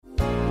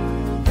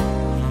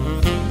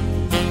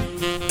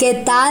¿Qué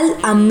tal,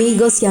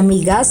 amigos y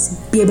amigas?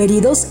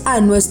 Bienvenidos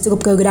a nuestro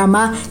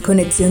programa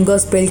Conexión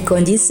Gospel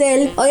con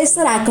Giselle. Hoy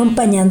estará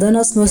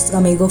acompañándonos nuestro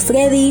amigo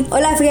Freddy.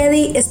 Hola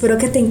Freddy, espero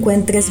que te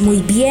encuentres muy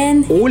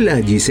bien. Hola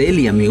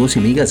Giselle y amigos y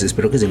amigas,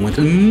 espero que se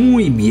encuentren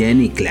muy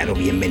bien y claro,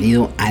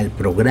 bienvenido al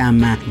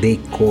programa de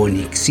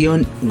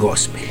Conexión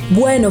Gospel.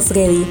 Bueno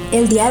Freddy,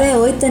 el día de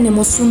hoy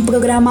tenemos un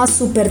programa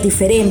súper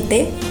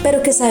diferente,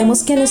 pero que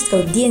sabemos que a nuestra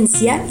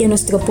audiencia y a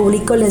nuestro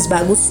público les va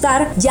a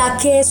gustar, ya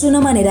que es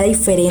una manera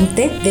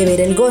diferente de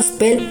ver el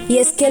gospel, y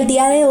es que el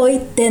día de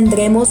hoy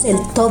tendremos el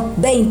top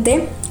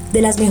 20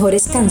 de las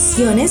mejores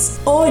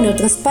canciones, o en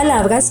otras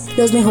palabras,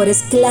 los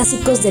mejores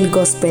clásicos del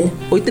gospel.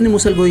 Hoy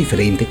tenemos algo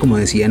diferente, como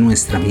decía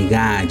nuestra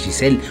amiga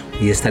Giselle.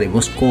 Hoy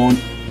estaremos con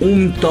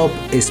un top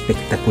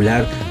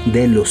espectacular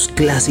de los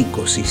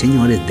clásicos, sí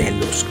señores, de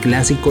los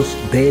clásicos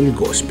del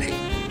gospel.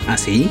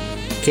 Así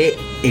que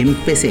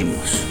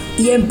empecemos.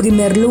 Y en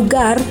primer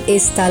lugar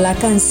está la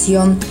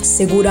canción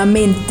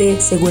Seguramente,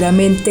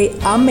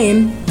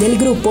 Amén del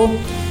grupo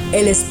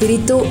El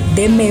Espíritu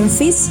de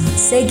Memphis,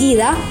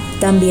 seguida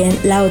también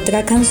la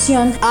otra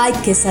canción Ay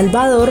que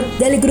Salvador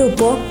del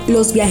grupo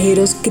Los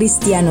Viajeros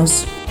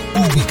Cristianos.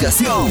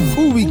 Ubicación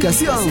 1.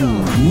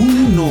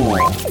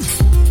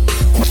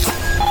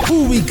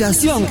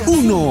 Ubicación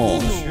 1.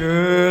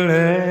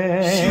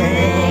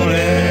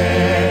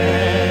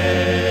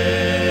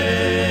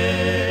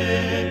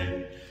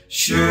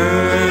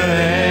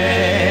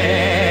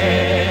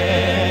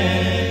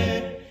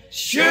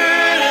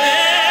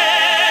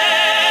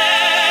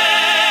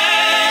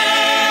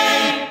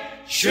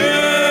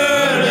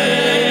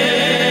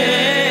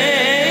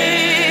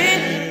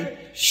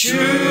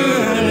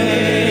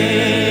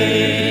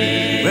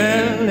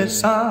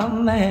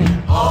 Amen,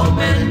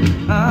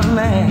 amen,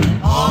 amen,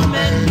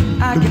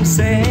 amen. I can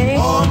say,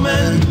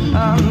 amen,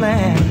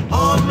 amen,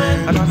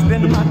 amen. God's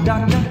been my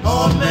doctor,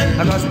 amen.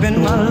 God's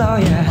been my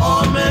lawyer,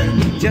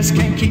 amen. Just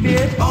can't keep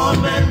it,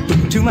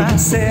 amen, to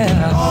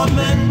myself,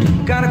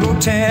 amen. Gotta go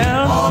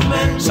tell,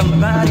 amen,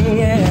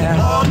 somebody else,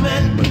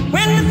 amen.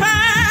 When you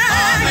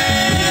find,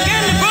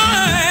 get the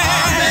boy,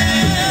 amen,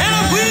 and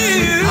I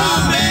will,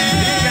 amen,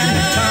 begin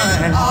to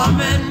turn,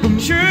 amen.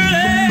 Surely.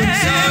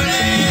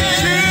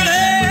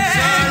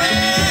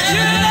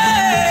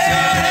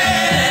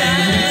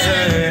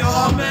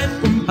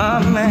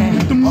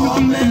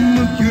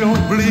 You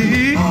don't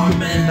believe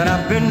that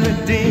I've been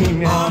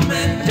redeemed.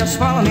 Just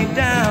follow me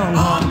down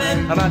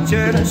my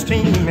Jordan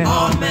stream.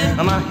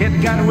 My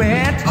head got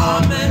wet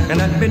and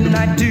that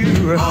midnight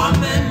dew.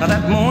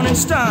 That morning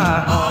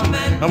star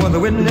was a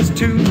witness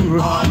too.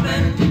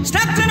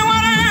 Stepped in the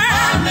water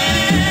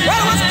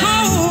well, it was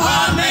cool.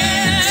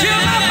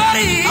 Chilled my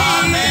body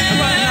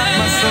but not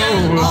my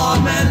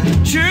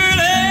soul.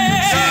 Surely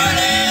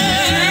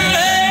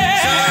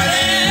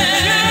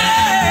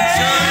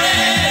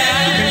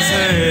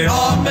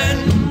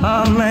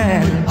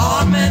amen,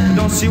 amen.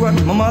 Don't see what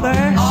my mother,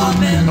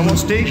 amen, I won't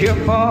stay here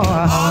for,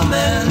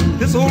 amen.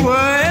 This old world,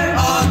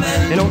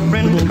 amen, ain't no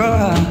friend to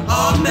call,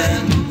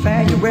 amen.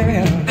 Fare you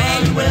well,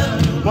 fare you well.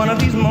 One of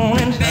these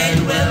mornings, fare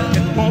you well.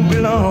 It won't be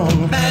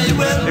long, fare you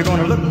well. They're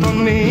gonna look for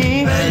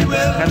me, fare you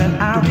well, and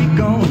then I'll be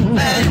gone,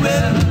 fare you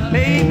well.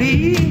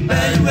 Maybe,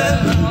 fare you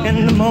well,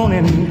 in the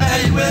morning,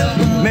 fare you well.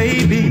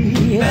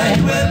 Maybe, fare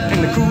you well,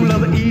 in the cool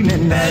of the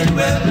evening, fare you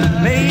well.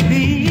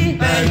 Maybe,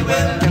 fare you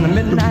well, in the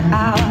midnight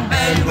hour.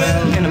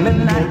 In the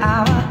midnight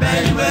hour,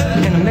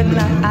 in the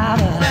midnight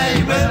hour,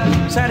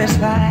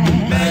 satisfied.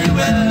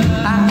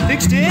 I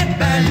fixed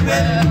it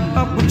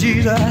up with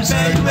Jesus,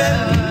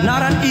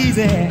 not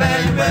uneasy.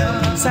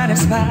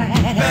 Satisfied,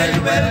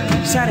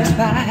 satisfied,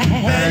 satisfied,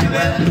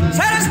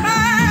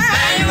 satisfied.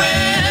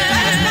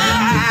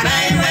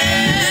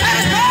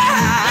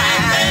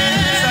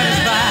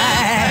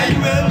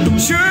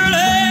 Surely.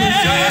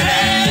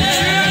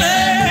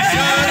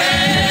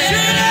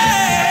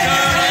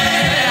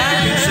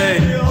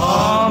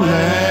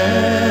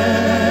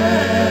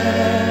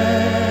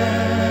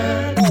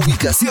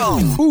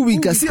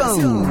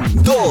 Ubicación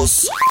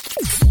 2.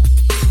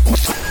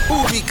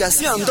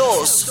 Ubicación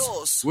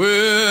 2.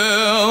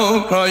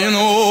 Well, crying,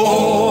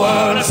 oh,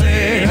 what a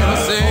say, what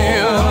a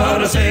say,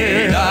 what a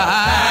say,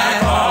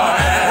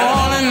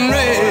 falling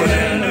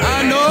rain.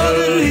 I know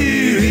that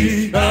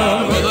he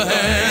comes with a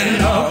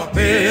hand of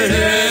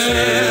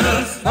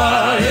business. Oh,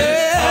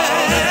 yeah.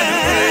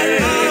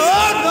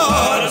 Oh,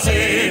 what a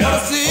say, what a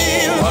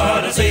say,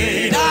 what a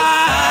say,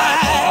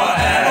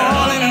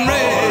 falling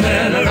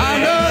rain. I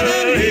know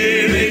that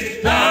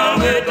he comes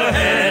with a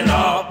hand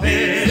of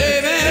business.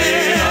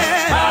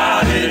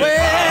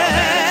 Well,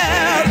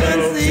 the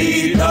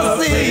seed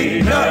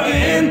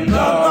in the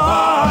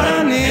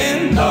garden,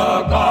 in the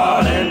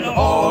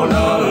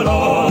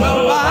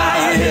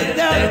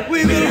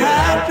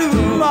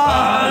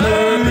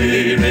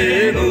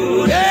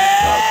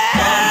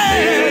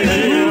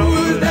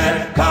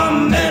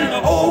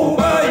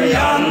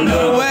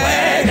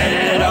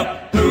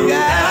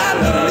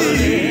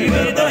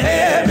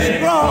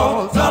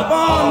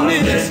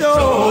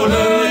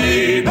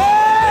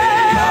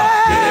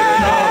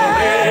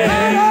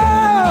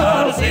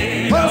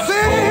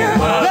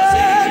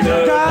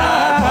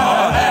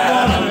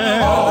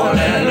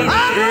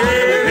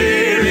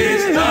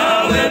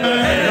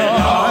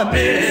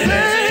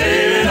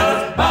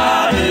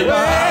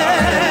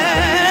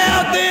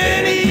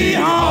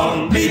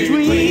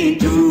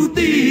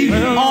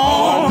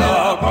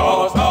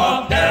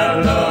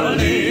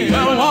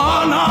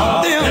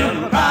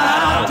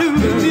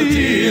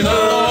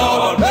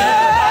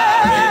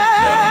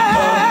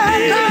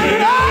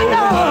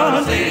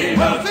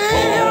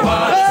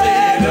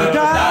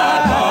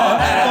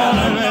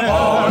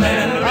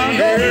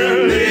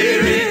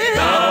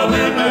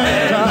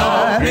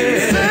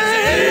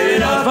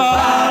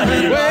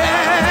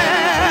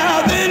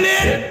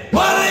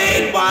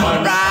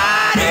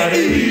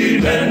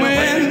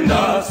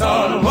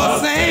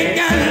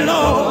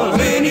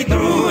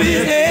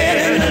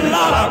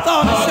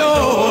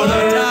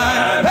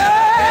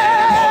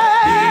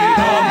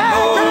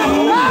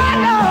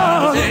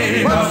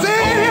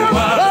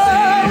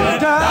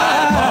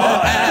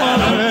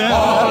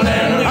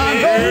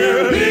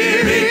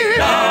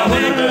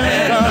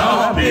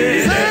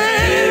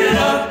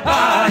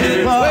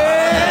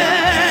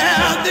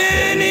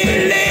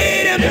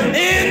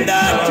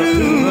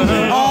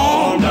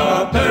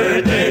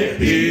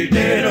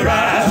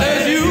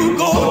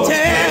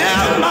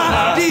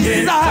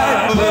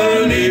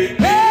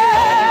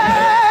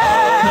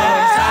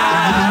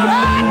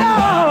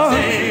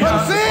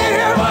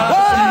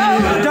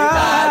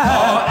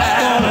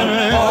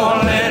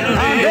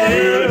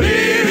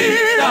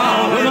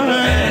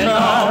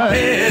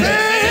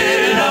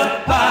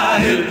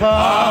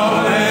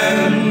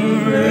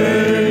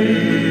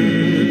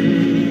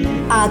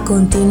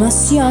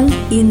continuación,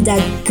 In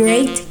That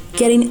Great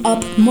Getting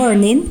Up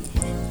Morning,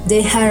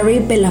 de Harry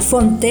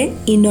Belafonte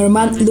y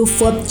Norman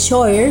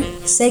Lufotshire,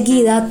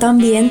 seguida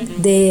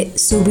también de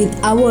Subid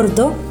a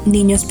Bordo,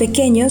 Niños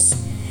Pequeños,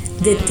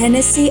 de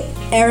Tennessee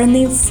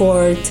Ernie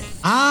Ford.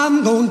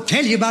 I'm gonna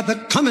tell you about the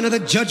coming of the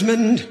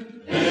judgment.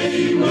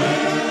 Very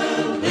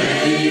well,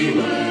 very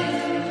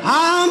well.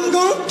 I'm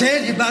gonna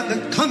tell you about the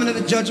coming of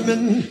the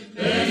judgment.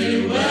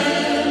 Very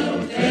well,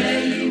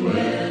 very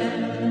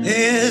well.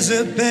 There's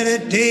a better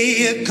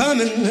day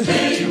coming.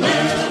 Very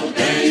well,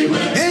 very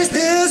well. Yes,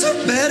 there's a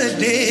better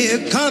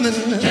day coming.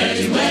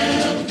 Very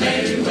well,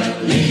 very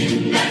well.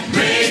 In that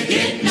great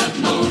getting up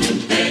morning.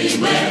 Very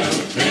well,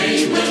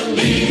 very well.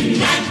 In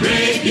that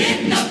great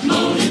getting up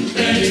morning.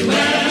 Very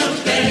well,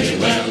 very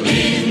well.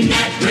 In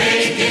that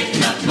great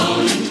getting up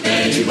morning.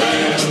 Very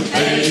well,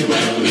 very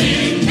well.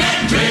 In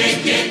that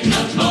great getting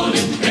up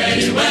morning.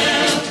 Very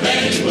well,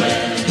 very well.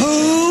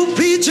 Oh,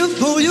 preacher,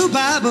 pull your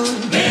Bible.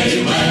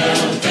 Very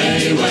well,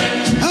 very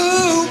well.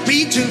 Oh,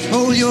 preacher,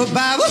 pull your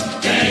Bible.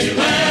 Very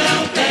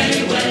well,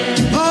 very well.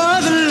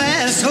 For the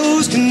last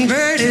souls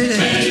converted.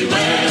 Very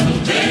well,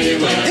 very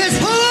well. It's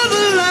for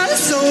the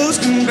last souls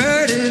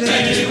converted.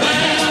 Very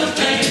well,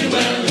 very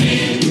well.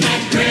 In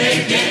that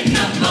great getting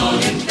up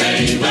morning.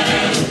 Very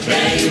well,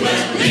 very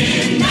well.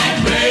 In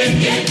that great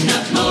getting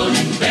up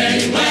morning.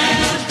 Very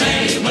well,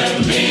 very well.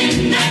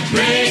 In that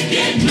great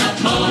getting up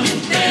morning.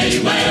 Very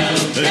well,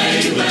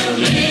 very well.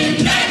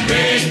 In that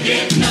great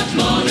getting up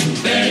morning.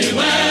 Very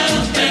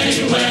well,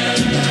 very well.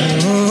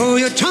 Oh,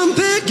 your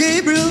trumpet,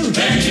 Gabriel.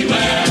 Very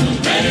well,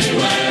 very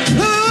well.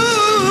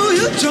 Oh,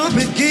 your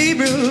trumpet,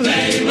 Gabriel.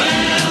 Very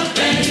well,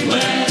 very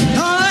well.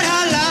 Lord,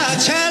 how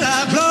loud shall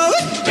I blow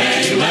it?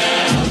 Very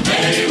well,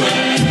 very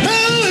well.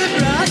 Blow it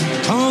right,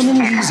 calm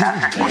and easy.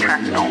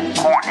 Escuchando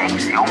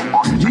Conexión.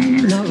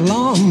 Not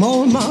long,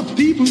 all my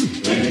people.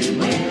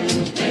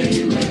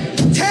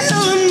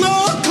 Tell them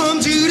all come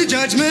to the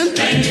judgment.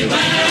 Very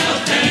well,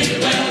 very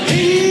well.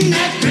 In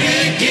that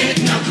great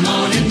getting up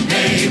morning.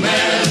 Very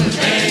well,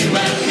 very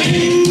well.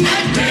 In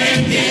that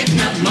great getting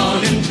up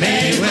morning.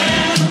 Very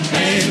well,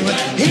 very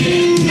well.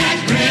 In that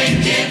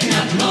great getting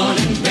up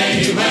morning.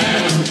 Very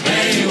well,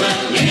 very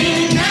well.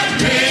 In that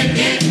great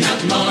getting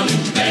up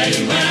morning.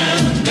 Very well,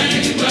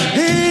 very well.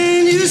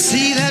 And you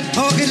see that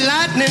pocket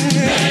lightning.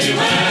 Very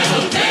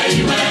well,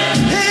 very well.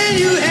 And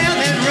you have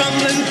that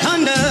rumbling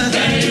thunder.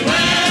 Very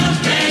well,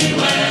 very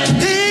well.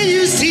 And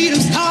you see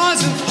them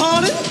stars are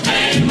falling.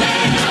 Very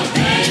well,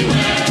 very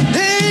well.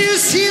 And you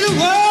see the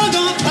world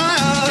on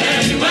fire.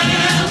 Very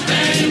well,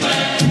 very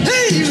well.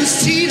 And you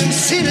see them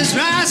sinners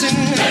rising.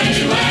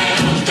 Very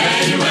well,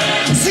 very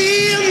well.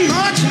 See them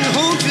marching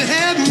home to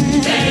heaven.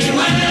 Very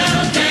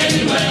well,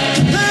 very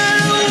well.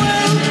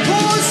 Well,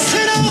 poor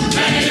sinner.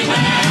 Very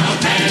well,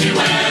 very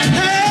well.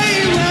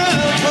 Hey,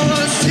 well,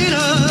 poor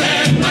sinner.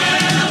 Very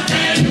well,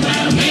 very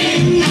well.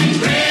 In that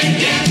great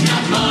getting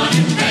up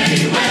morning.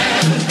 Very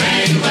well,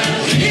 very well.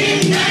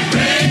 In that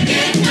great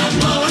getting up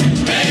morning.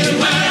 Very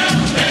well,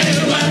 very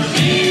well.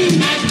 In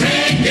that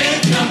great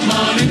getting up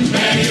morning.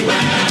 Very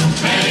well,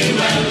 very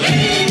well.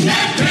 In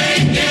that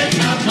great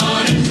getting up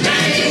morning.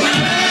 Very well.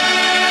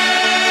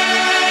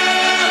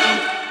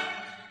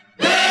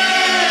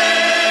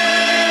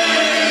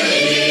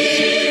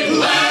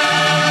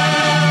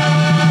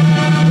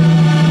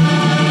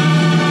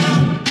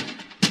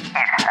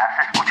 Estás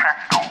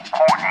escuchando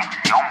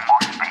Conexión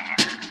Gospel.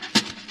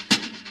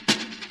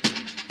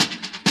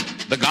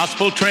 The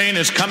gospel train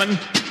is coming,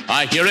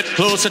 I hear it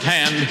close at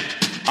hand.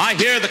 I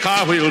hear the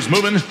car wheels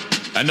moving,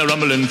 and they're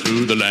rumbling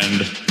through the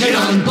land. Get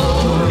on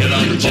board, Get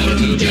on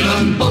chillin', get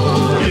on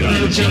board,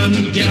 little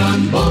chillin', get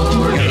on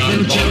board,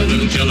 little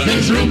chillin',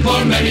 there's room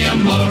for many a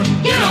more.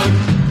 Get on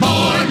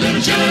board,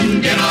 little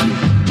chillin', get on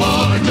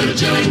board, little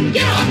chillin',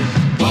 get on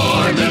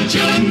board, little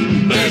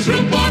chillin', there's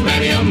room for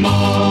many a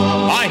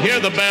more. I hear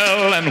the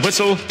bell and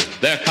whistle,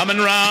 they're coming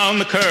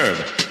round the curve.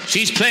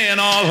 She's playing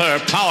all her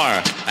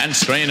power and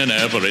straining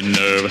every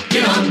nerve.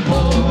 Get on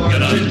board,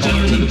 little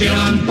chillin', get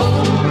on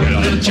board,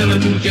 little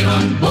chillin', get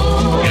on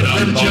board,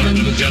 little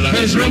chillin',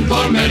 there's room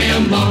for many a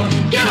more.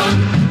 Get on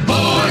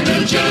board,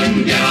 little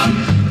chillin', get on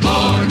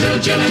board, little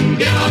chillin',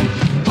 get on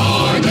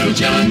board, little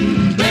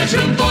chillin', there's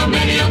room for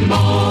many a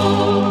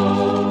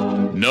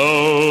more.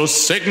 No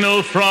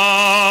signal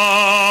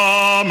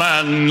from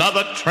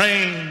another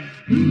train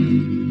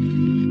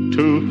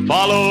to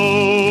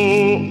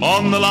follow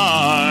on the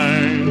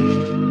line.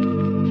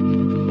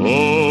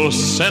 Oh,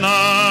 sinner,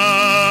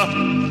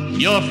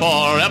 you're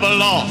forever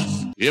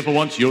lost if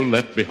once you're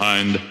left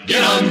behind.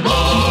 Get on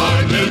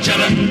board, little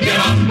chillin', get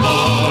on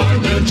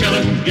board, little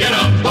chillin', get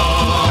on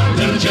board,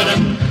 little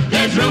chillin',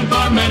 there's room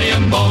for many a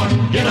more.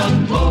 Get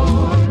on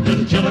board,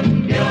 little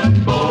chillin', get on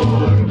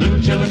board, little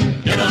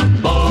chillin', get on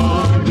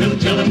board, little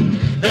chillin',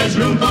 there's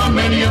room for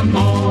many a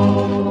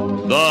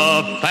more.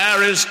 The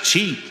fare is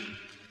cheap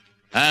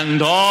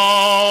and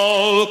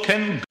all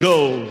can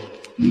go.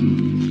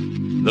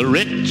 The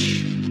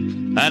rich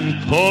and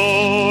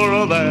poor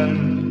are there.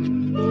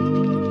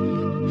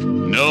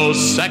 No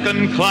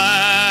second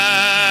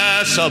class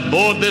us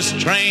aboard this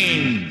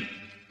train.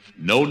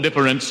 No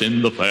difference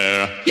in the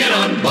fare. Get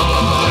on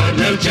board,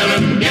 little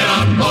children. Get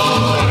on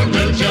board,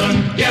 little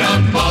children. Get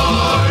on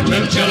board,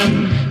 little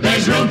children.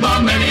 There's room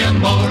for many and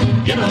more.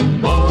 Get on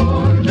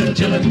board, little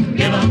children.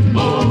 Get on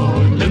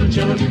board, little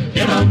children.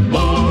 Get on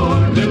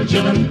board, little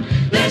children.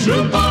 There's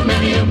room for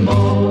many and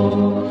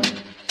more.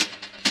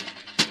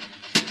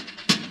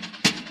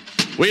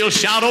 We'll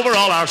shout over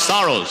all our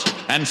sorrows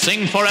and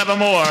sing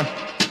forevermore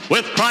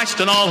with Christ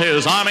and all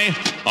his army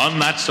on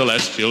that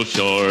celestial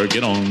shore.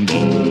 Get on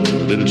board,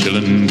 little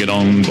children, get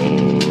on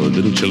board,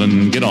 little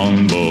children, get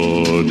on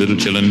board, little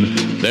children.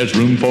 There's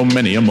room for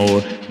many a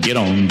more. Get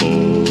on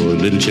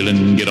board, little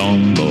children, get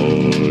on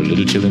board,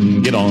 little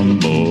children, get on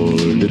board,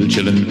 little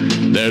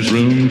children. There's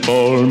room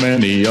for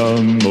many a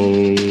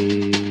more.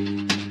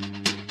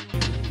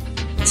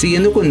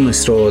 Siguiendo con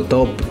nuestro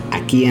top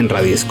aquí en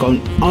Radio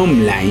Escon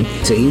Online,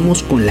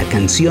 seguimos con la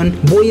canción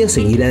Voy a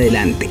seguir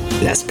adelante,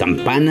 las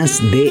campanas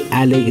de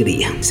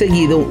alegría,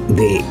 seguido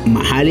de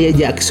Mahalia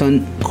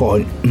Jackson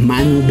con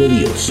Manos de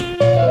Dios.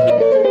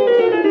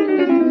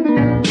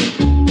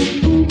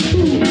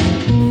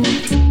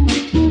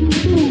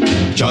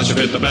 Joshua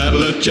fit the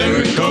battle of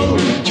Jericho,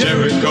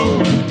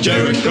 Jericho,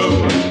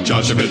 Jericho.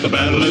 Joshua fit the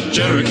battle of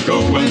Jericho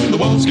when the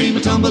walls came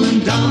a-tumbling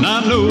down.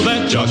 I know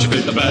that Joshua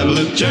fit the battle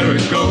of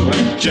Jericho,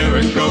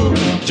 Jericho,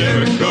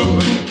 Jericho.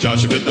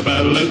 Joshua fit the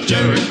battle of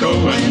Jericho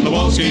when the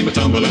walls came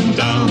a-tumbling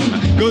down.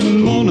 Good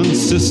morning,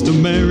 Sister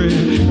Mary.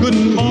 Good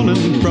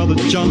morning, Brother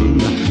John.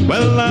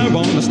 Well, I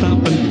want to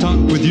stop and talk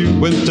with you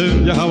and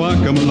tell you how I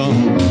come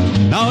along.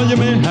 Now, you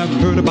may have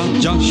heard about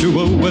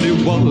Joshua when he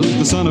was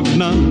the son of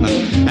Nun,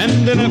 and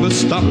he never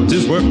stopped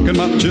his work and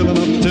not chilling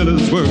up till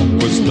his work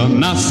was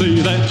done. I say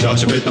that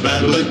Joshua fit the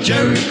battle of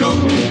Jericho,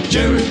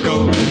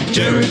 Jericho,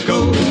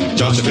 Jericho.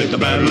 Joshua fit the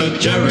battle of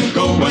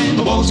Jericho when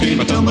the walls came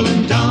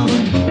a-tumbling down.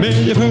 May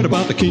you've heard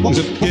about the kings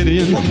of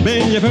Gideon,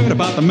 may you've heard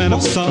about the men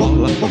of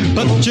Saul,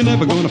 but you're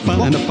never gonna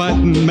find a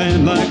fighting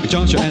man like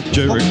Joshua at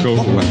Jericho.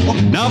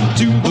 Now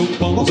to the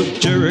walls of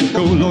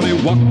Jericho, Lord, he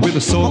walked with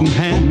a sword in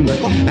hand,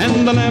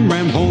 and the lamb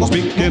horns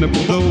began to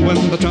blow,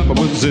 and the trumpet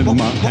was in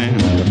my hand.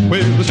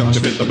 Well,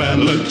 Joshua fit the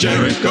battle of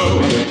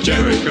Jericho,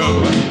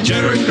 Jericho,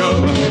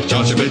 Jericho.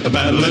 Joshua fit the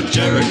battle of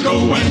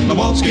Jericho when the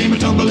walls came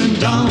a-tumbling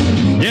down.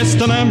 Yes,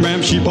 the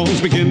lamb sheep horns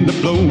began to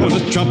blow and the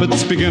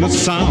trumpets began to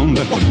sound.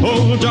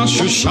 Oh,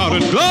 Joshua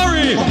shouted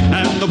glory,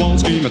 and the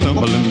walls came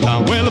a-tumbling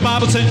down. Well, the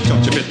Bible said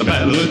Joshua fit the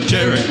battle of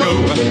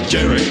Jericho,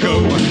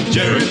 Jericho,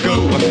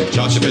 Jericho.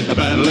 Joshua fit the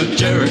battle of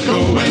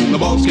Jericho when the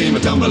walls came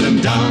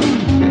a-tumbling down.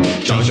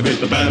 Joshua fit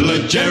the battle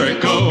of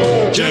Jericho,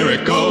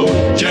 Jericho,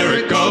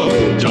 Jericho.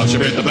 Joshua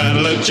fit the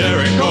battle of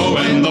Jericho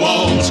when the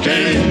walls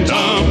came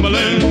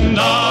tumbling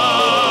down.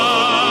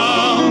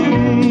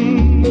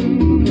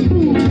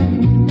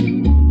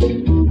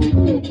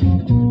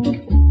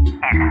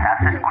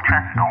 Estás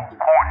escuchando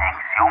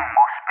Conexión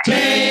Gospel.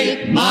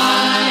 Take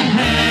my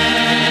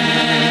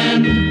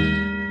hand,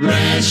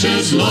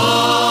 precious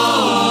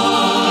Lord,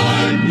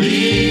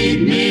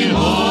 lead me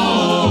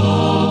home.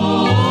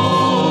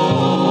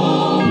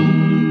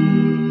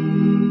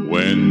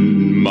 When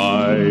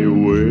my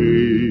way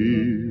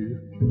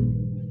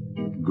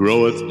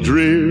groweth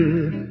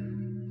drear,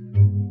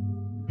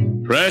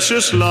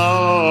 precious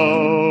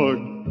Lord,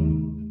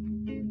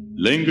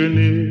 linger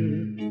near.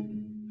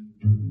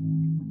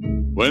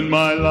 When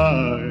my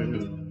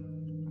life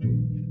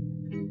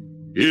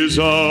is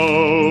almost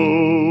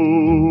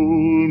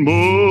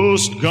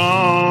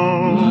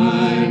gone,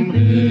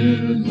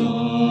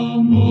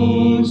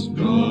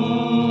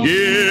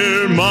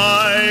 hear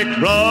my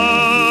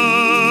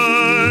cry,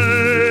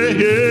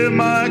 hear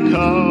my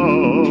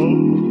call,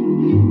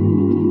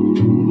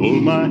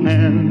 hold my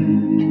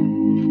hand,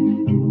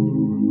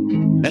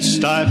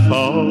 lest I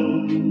fall.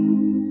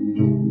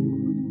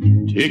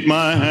 Take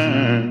my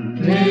hand,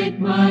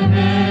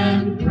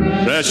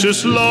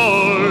 precious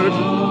Lord,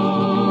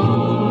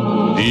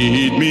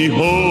 lead me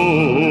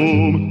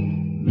home,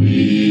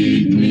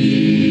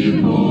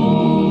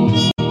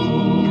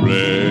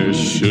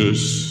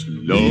 precious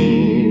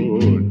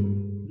Lord,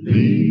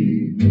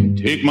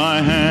 take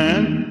my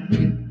hand,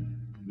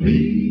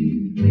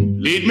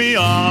 lead me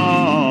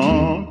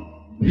on,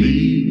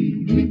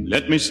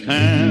 let me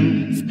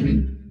stand.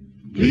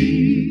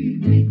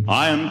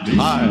 I am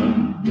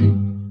tired,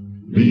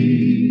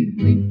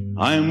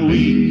 I am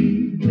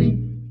weak,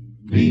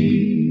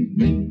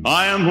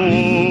 I am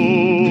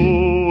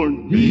worn.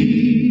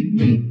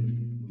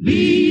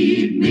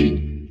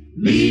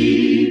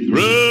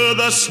 Through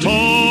the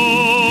storm,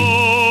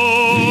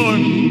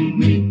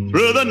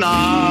 through the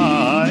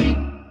night,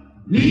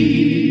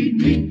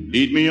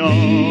 lead me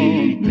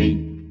on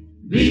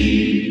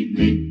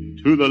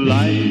to the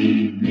light.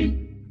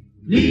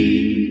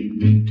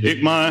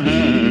 Take my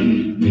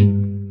hand,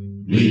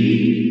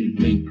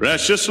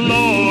 precious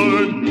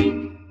Lord,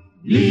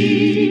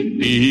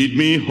 lead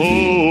me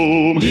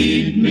home,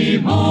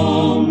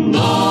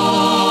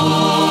 Lord.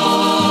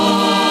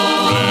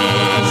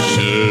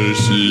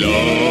 Precious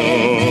Lord,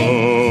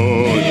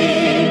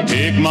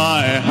 take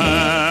my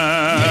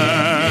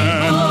hand,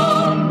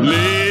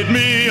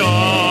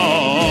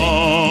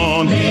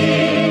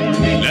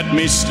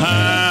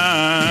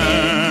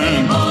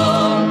 hand.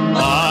 I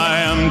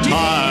am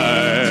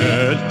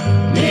tired.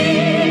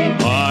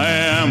 I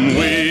am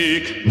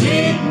weak.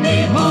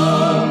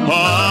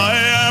 I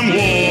am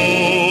worn.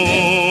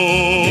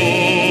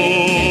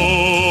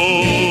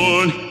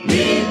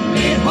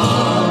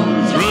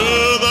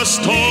 Through the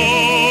storm,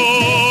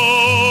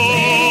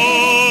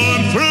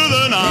 through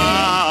the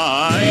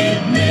night.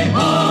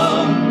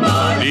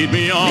 Lead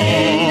me on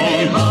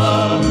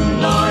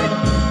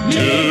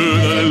to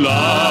the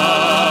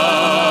light.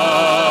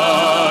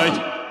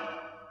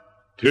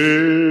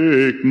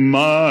 Take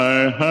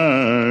my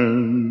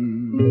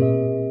hand,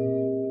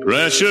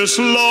 precious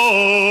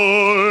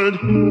Lord,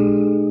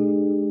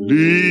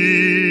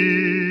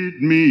 lead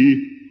me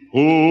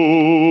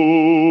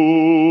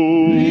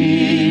home.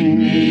 Lead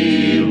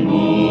me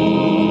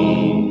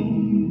home.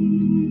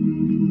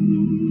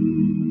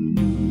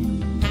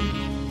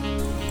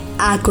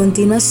 A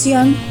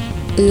continuación,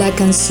 la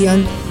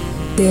canción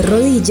De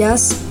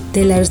rodillas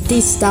del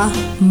artista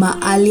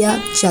Mahalia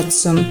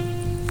Jackson,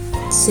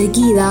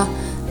 seguida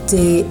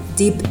de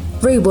Deep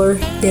River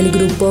del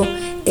grupo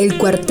El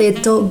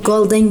Cuarteto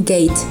Golden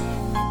Gate.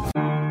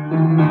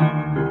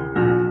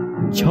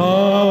 Charge,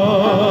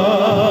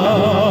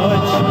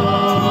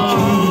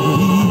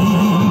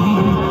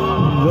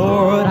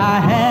 Lord, I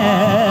have,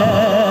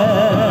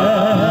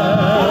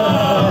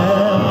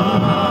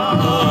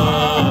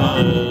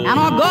 and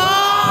I got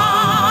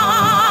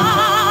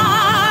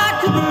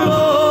to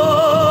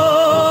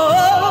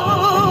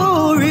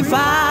glorify,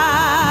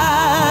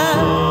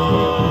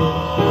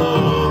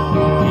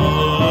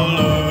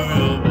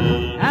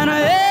 and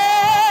every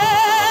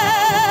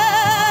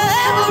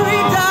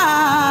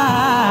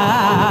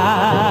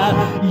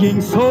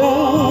dying soul,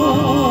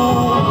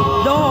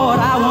 Lord,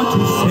 I want to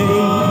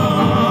say,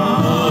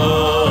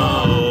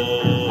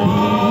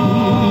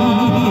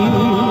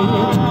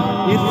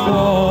 it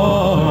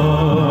for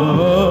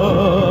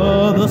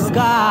the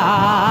sky,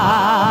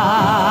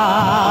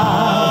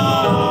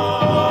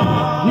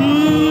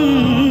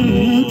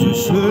 to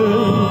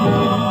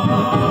serve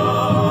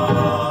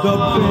the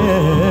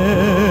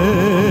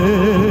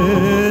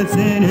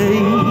present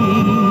age.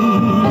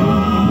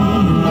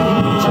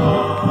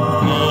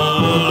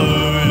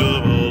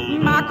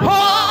 My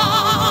calling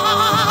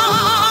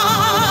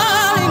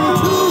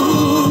to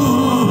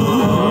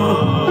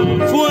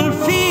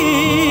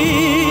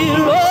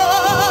fulfill,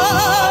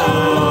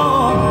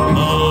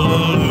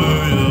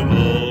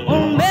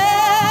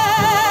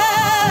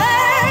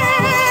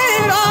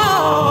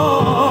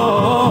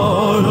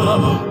 all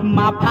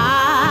my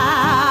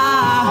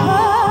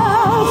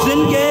powers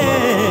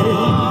engaged.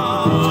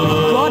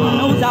 God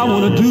knows I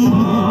want to do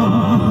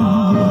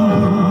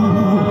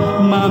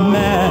my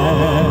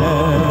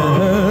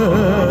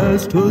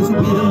master's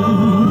will.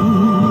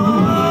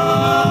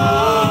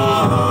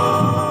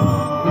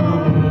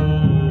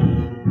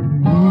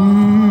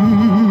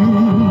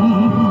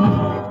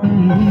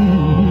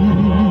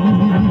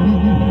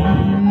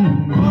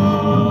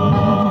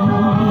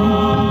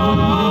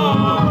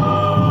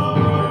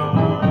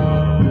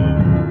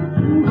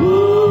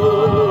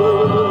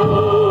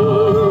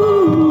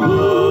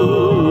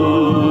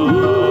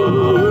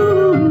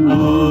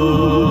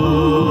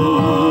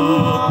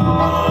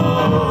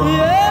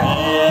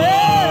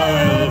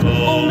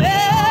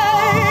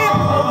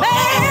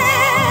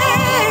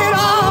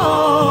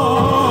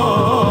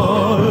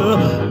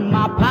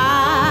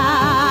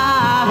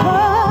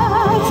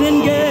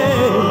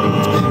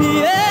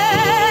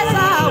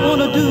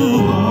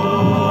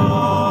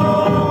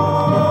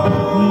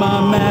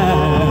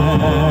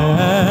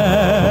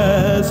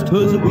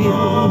 Master's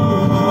will.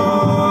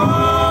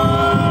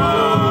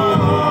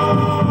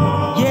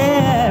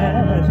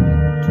 Yes,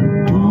 to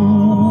do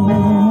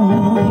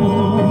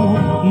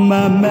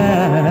my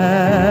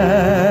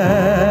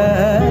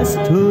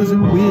master's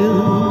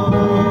will.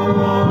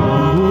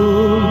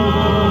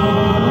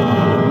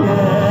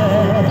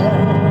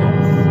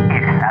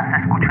 Estás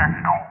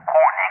escuchando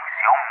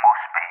Conexión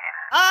Gospel.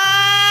 I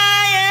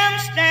am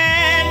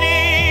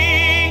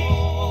standing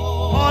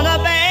on a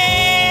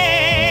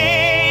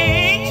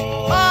bank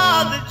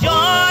of the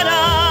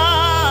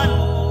Jordan.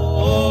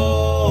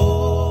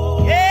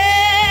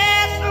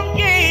 Yes, I'm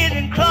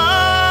gazing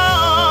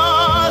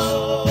across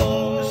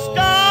the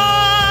stormy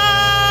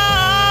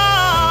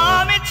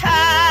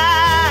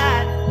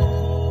tide.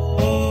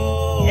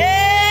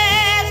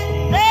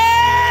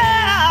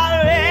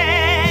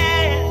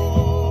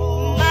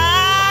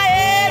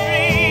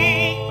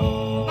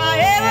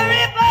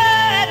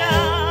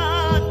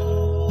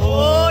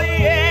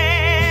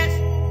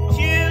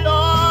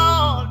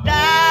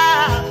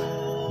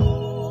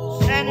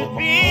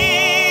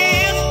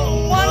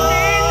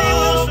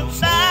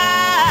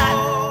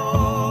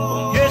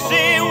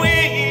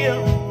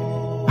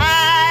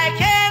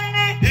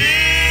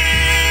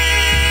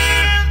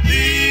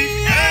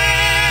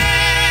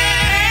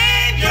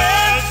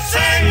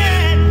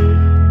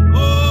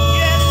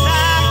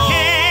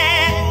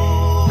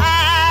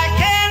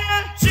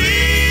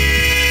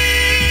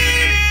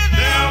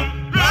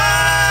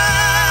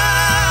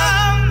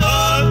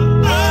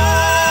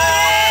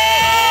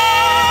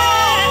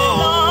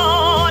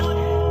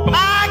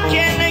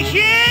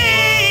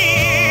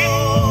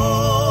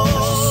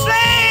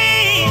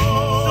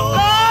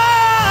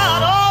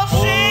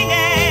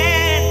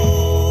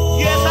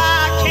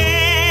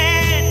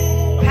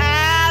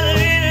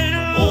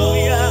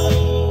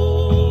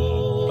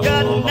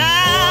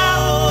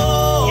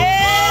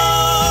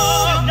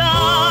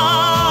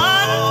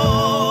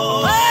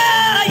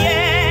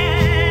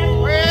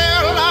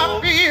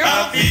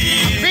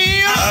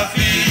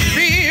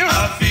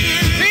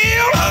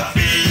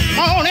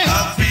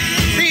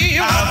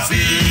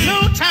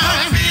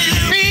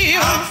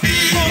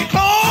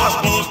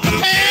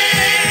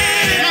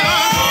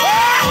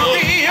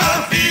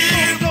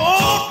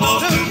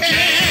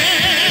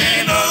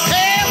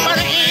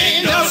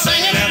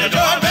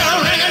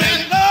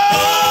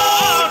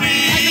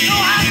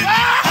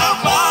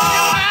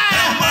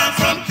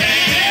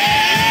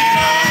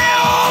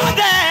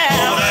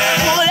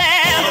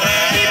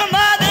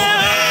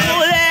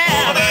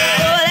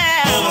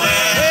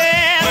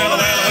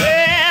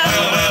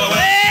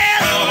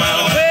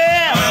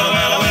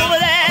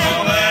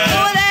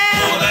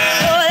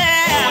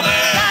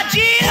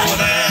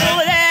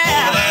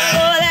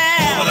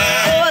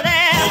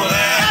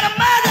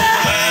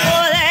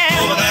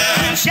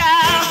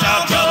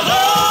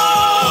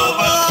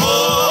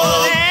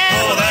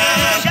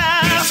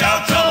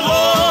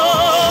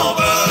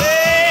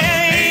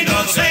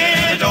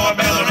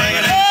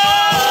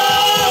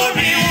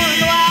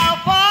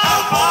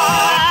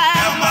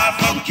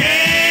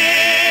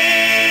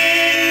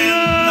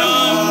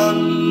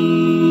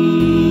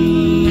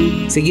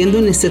 Siguiendo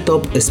en este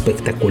top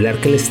espectacular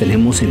que les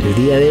tenemos en el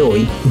día de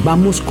hoy,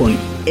 vamos con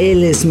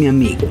Él es mi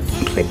amigo.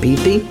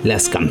 Repite,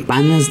 Las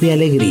campanas de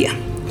alegría.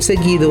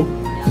 Seguido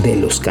de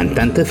los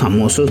cantantes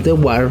famosos de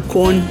War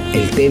con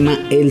el tema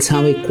Él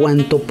sabe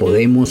cuánto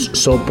podemos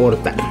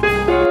soportar.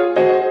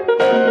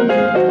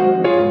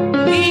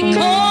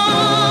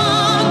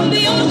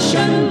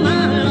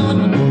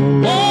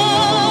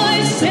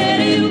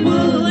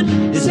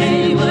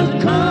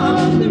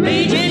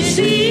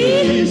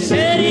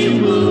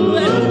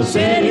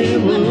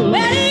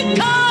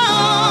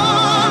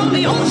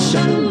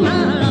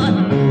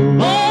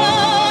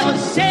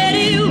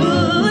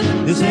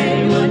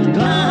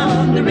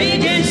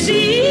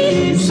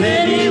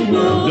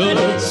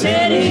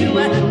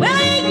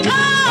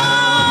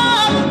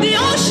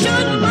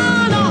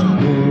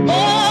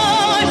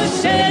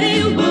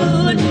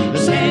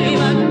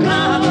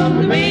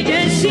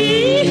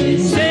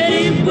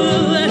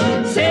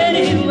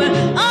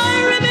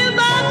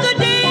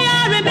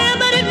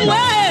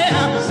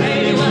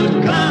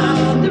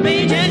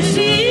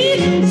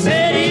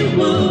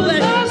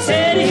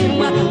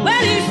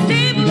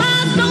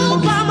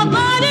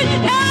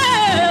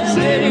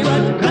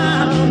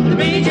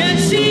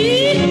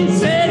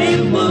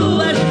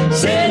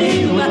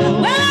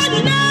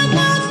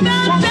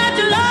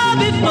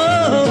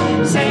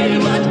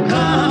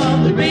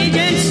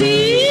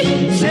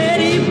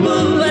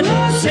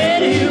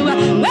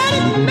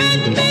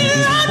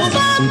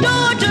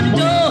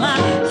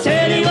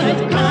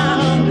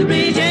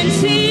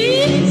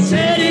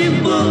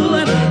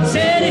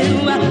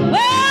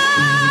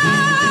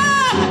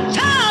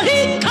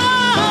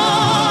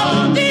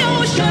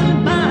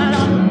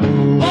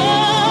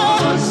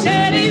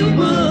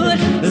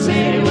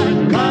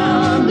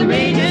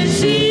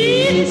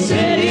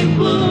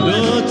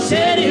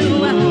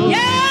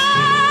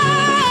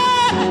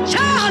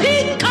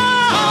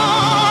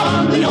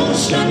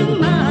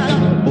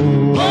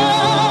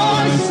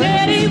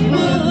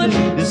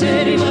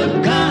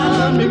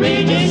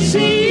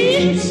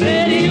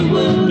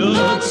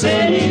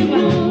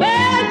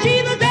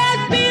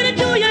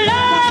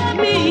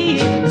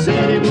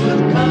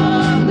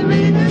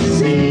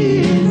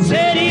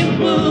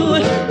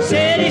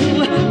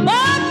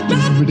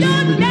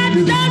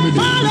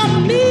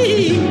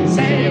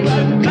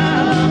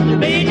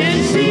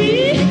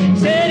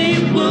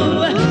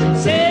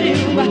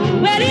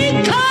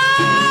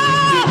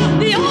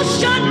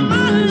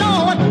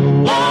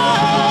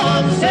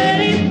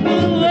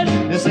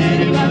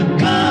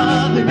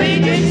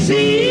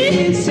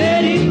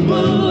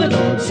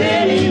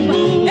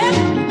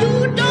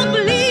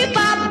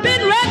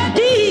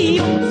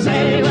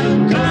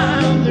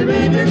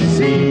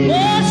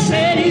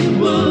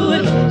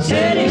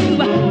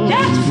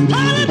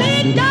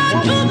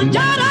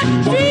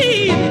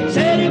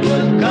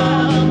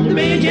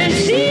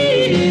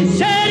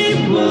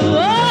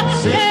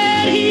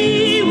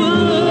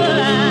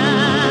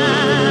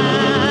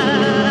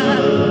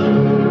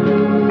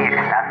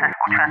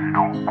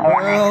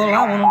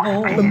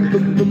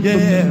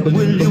 Yeah,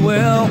 will you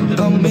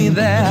welcome me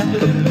there?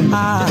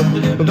 I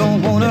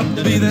don't wanna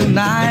be the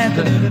night.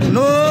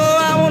 No,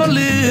 I wanna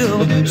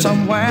live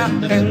somewhere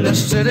in the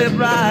city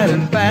bright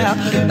and fair.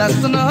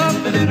 That's enough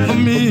for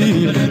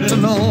me to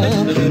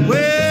know.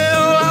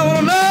 Well, I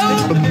wanna know,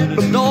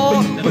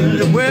 Lord, will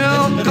you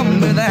welcome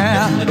me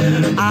there?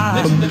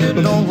 I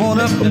don't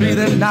wanna be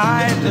the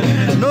night.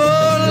 No,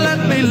 let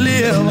me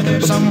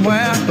live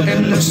somewhere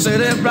in the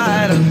city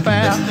bright and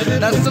fair.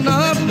 That's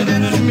enough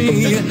for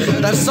me.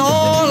 That's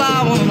all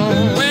I wanna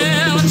know.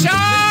 Well, a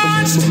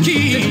chance to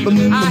keep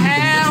I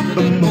have,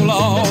 oh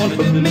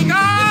Lord, me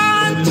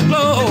God to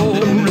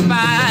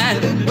glorify.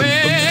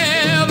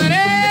 Well, then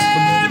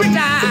every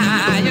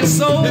dying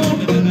soul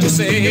to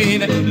say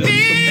that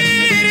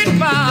needed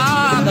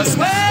Father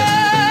swell.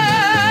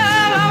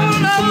 I wanna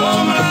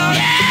know,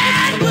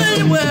 yeah, will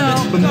you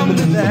welcome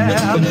me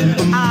there?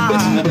 I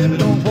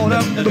don't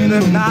wanna be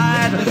the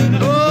night.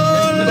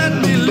 Oh, let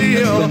me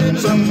live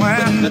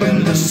somewhere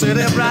in the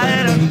city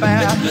bright and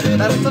fair.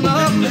 That's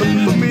enough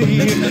for me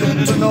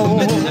to know.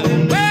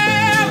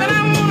 Well, then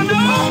I wanna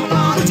know.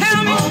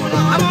 Tell me,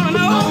 I wanna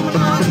know.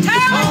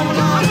 Tell me,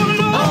 I wanna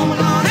know.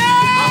 Tell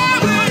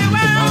me,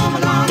 well,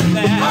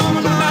 there.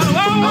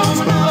 Oh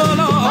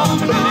Lord,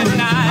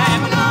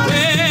 tonight.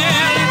 Well,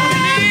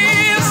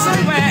 live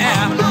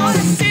somewhere,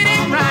 city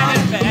bright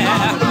and fair.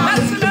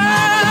 That's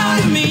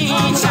enough for me,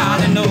 child,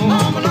 to know.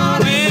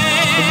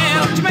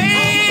 Well,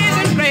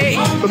 amazing grace,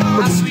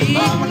 how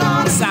sweet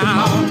the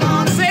sound,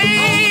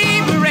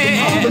 savory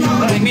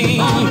to me.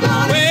 Well,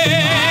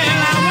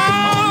 I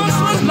once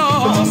was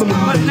lost,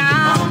 but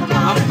now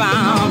I'm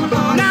found.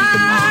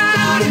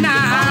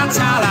 Now,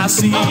 child, I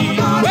see.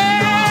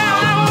 Well,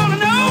 I wanna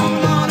know.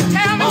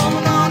 Tell me,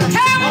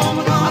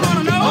 I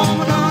wanna know.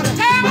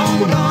 Tell me,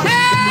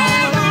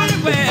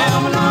 well,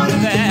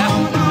 there.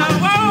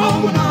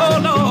 Oh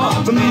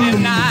Lord,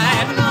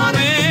 midnight. Well,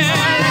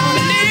 let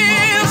me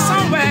live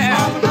somewhere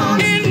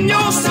in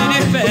your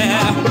city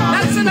fair.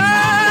 That's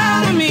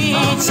enough for me,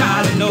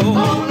 child, to know.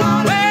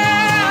 Well,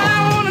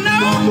 I wanna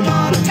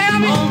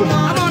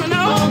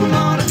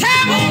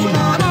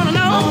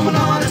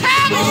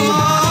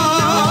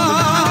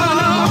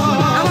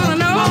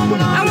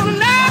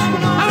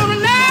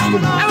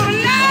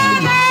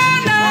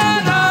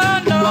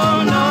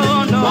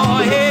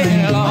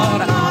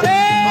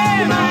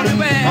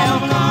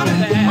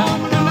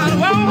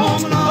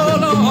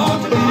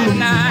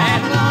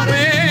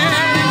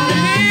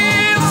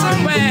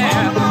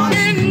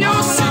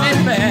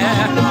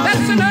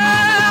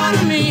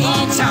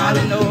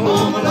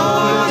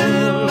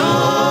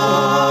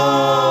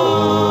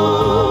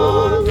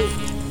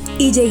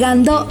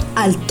llegando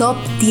al top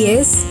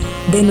 10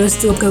 de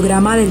nuestro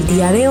programa del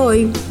día de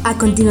hoy, a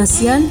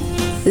continuación,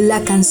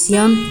 la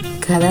canción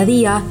Cada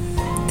Día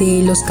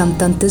de los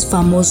cantantes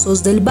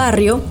famosos del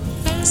barrio,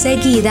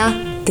 seguida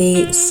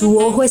de Su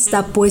ojo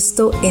está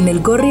puesto en el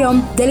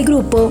gorrión del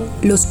grupo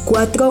Los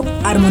Cuatro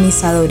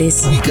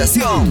Armonizadores.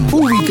 Ubicación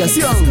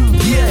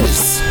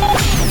 10.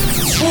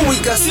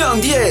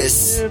 Ubicación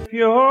 10. If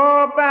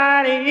your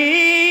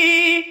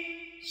body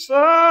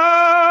suffer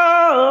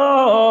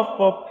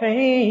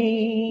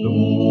pain,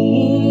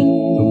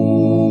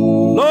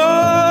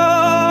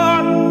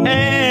 Lord,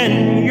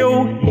 and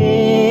your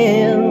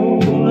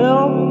health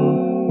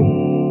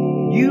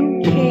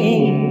you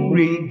can't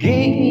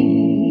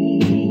regain,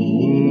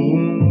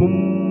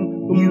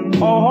 you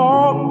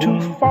ought to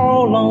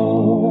fall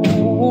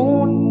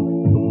on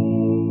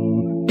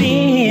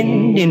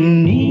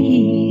bending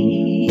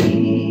knees,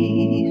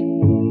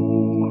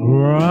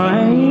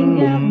 crying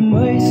have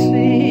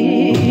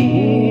mercy,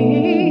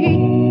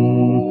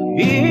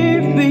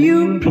 if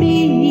you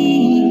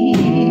please.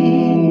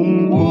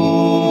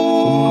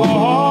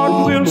 God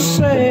will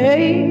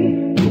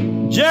say,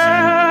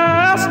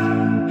 just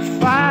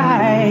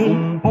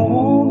fight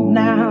on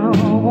now.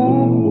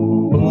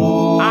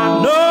 I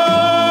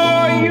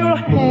know you'll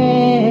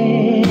have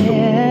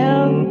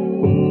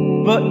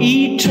the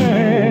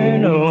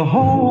eternal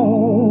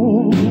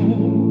home.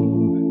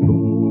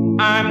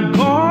 I'm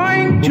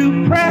going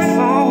to press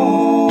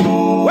on.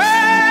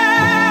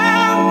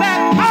 Well,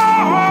 that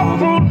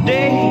awful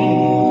day,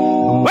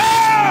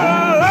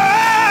 well,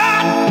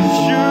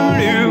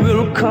 surely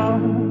will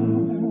come.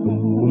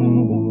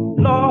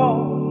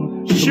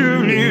 Lord,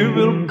 surely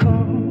will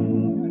come.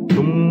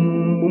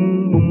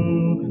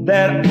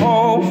 That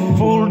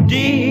awful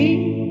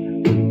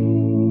day,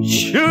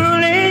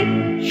 surely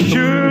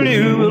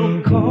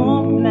will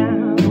come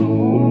now.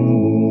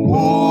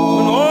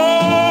 When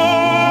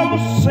all the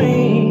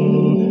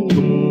saints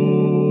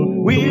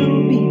will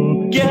be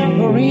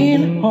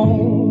gathering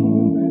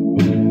home,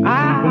 I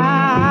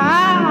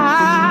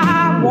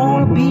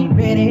wanna be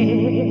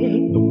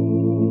ready.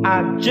 I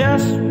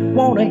just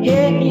wanna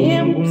hear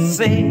him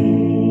say,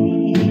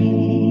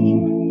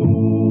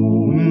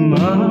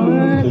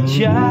 my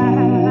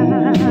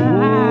child,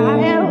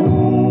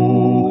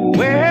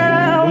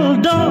 well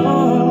done.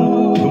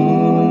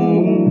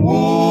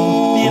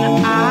 Then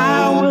I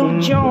will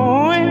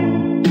join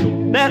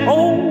that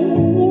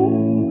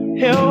old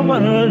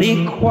heavenly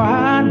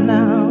choir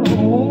now,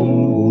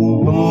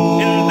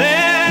 in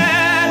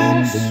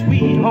that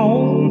sweet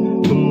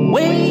home,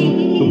 way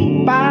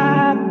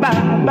by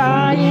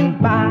and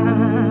by.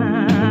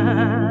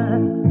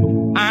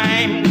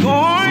 I'm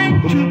going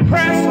to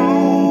press on.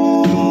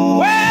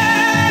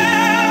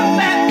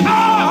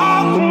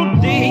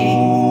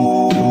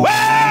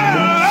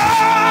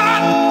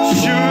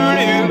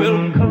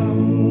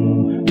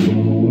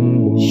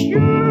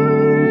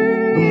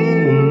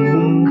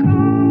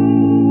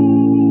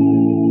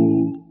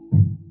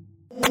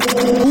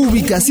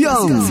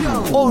 Ubicación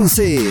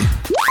 11.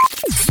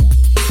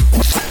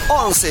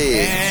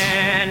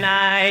 And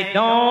I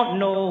don't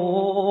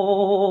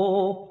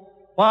know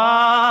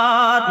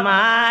what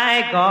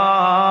my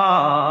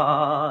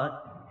God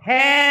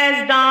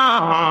has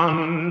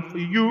done for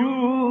you.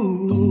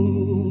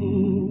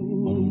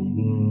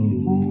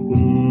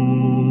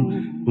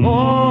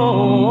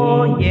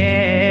 Oh,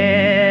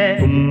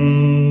 yes.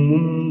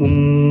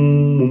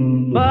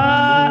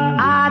 But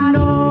I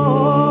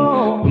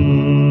know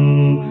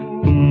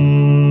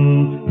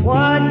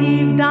what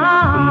you've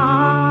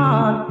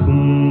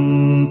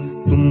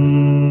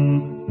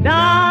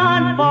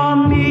done for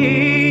me.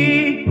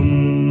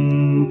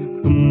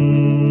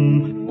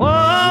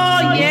 Oh,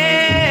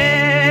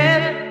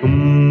 yes.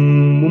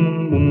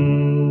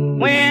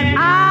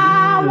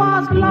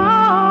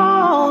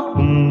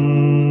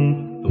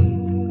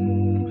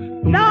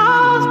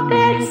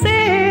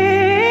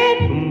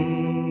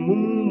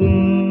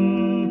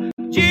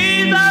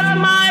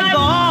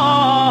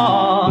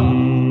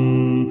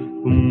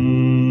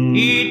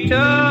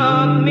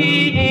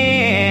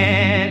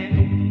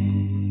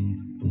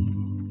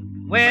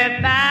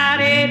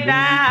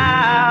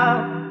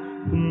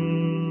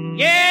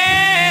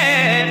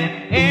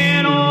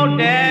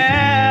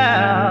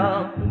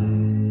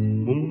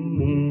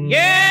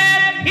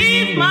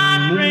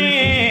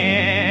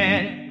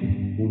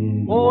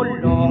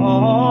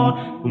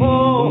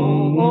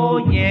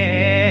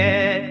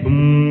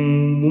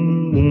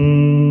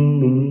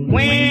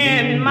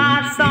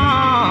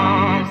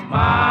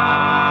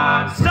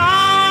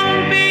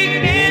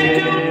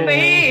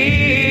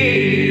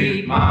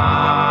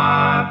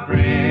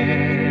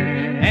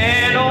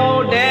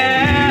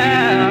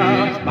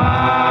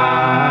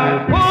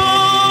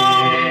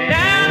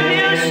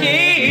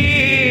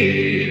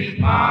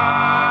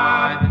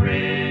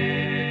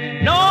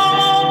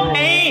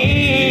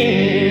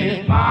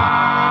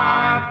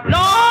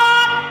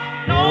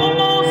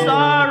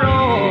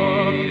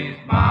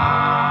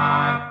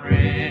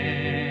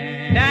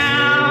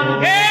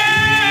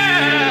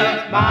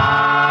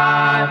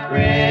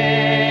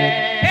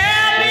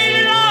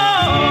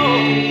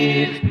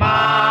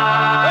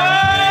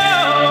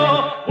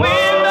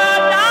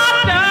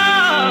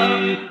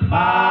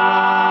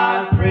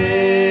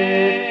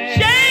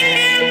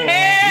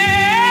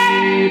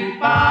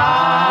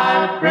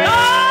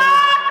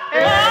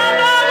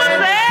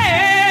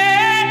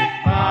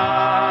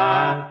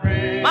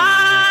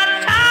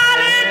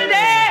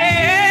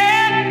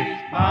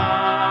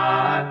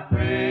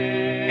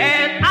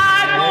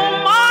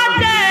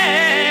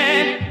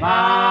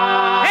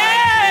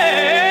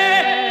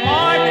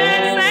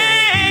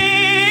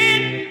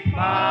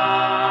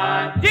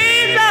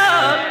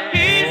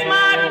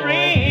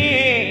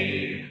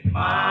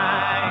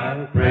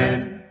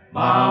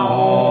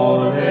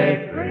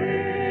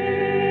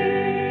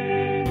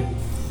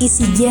 Y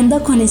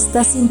siguiendo con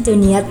esta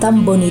sintonía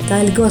tan bonita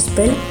del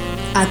gospel,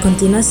 a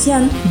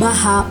continuación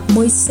baja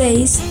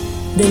Moisés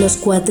de los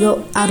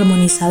 4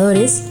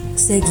 armonizadores,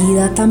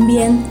 seguida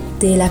también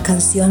de la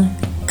canción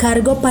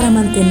Cargo para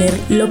mantener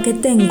lo que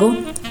tengo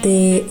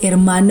de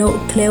hermano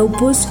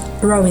Cleopas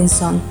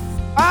Robinson.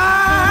 I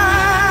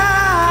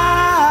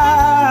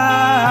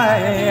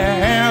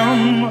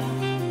am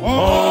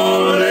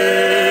only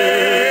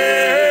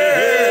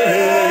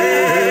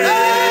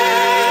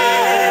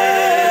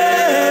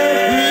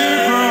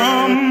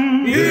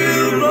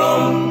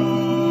pilgrim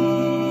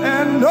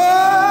and no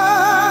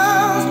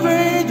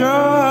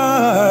stranger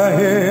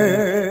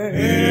here.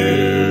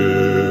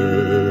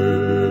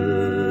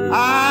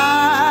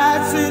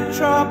 I see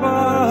trouble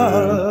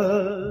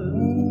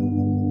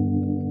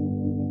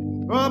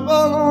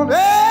on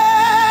every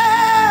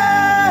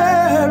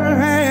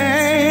hand.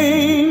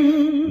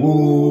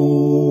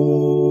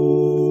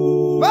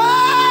 My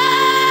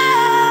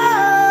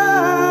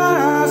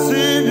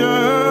Savior's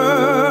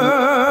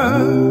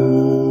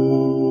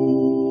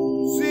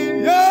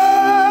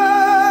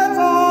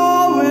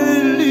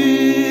always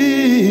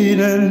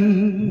leading,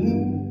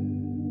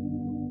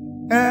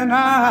 and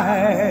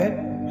I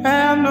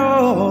have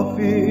no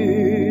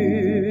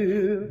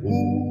fear.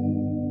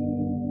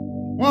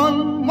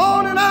 One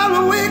morning I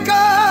will wake up.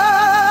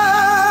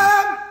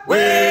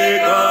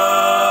 Wake up.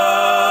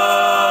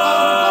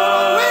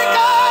 Wake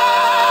up.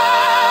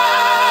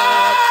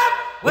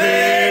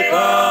 Wake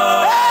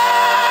up.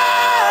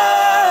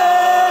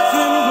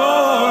 In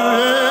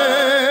glory.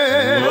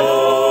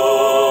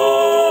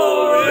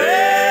 Glory.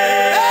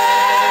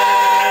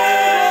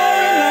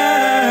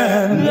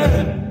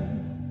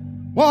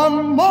 One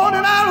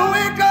morning I will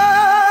wake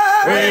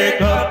up.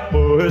 Wake up.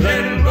 Boys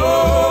and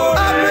glory.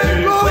 I've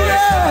been glory.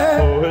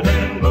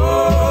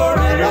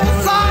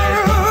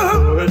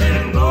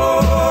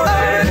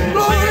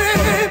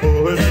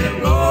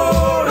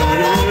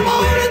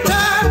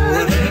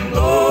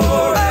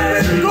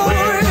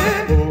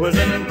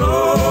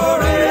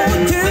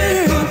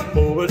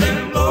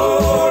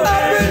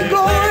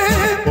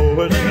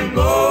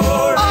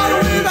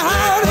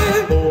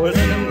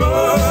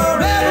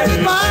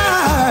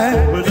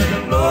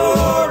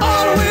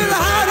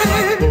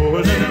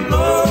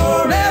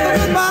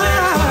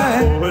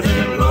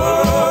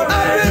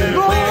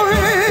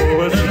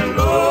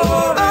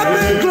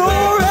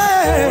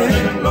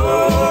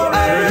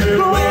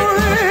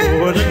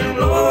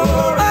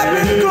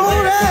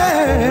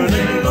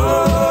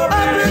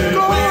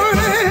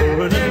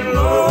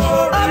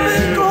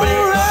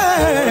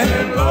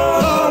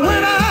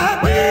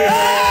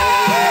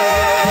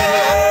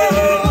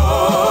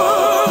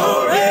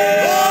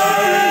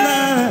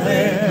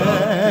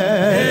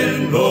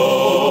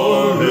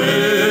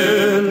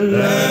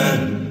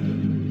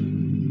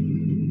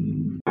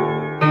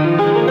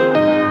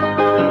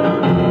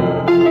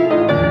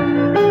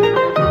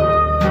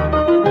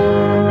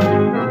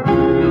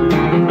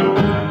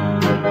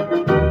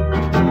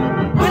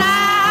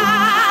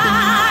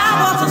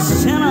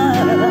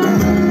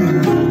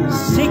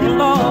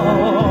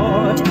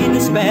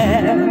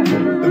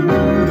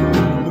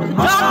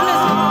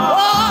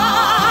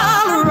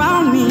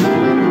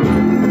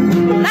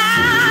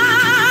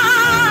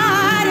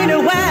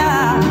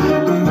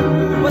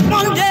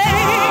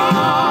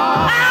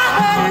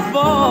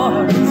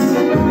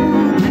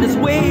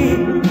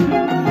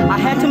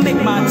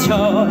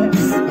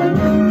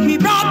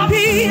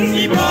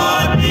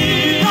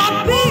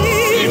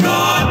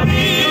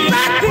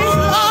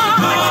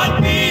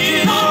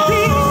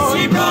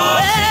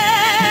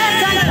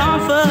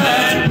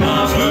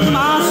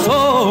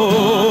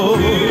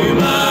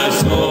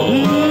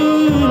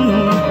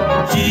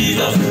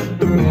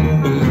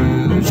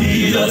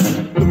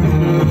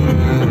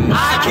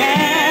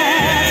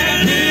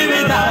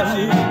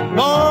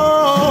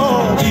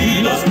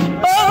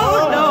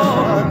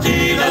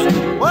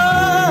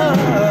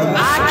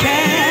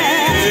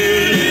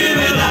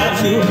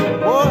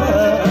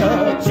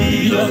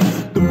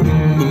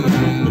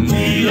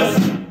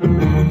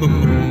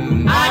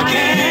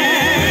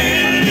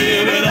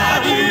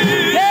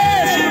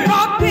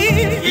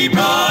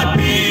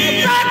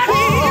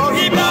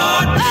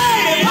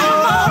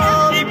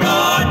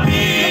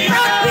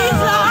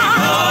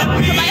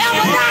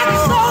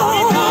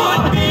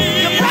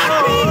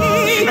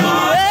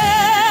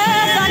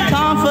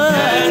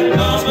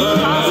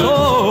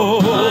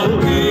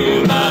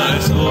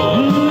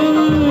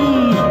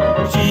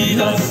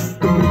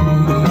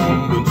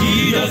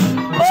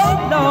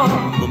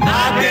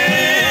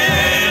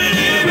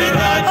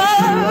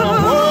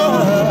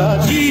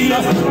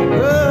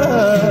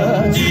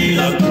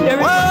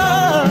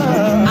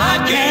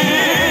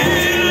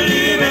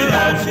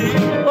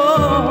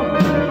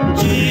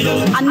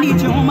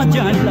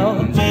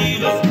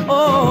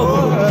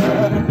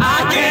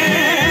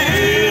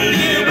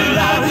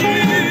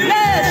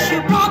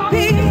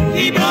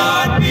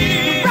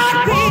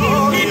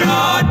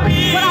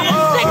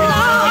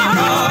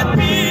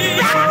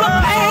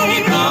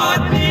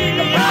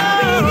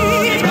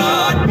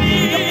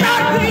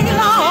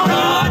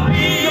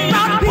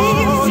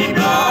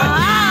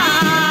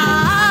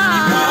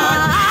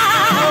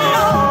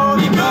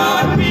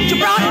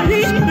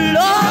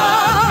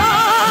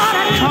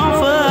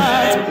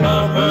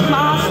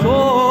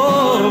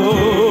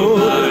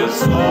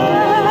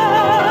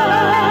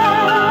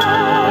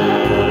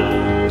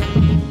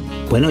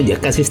 Bueno,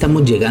 ya casi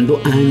estamos llegando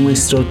a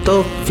nuestro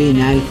top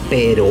final,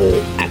 pero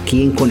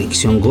aquí en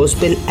Conexión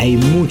Gospel hay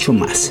mucho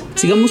más.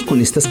 Sigamos con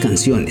estas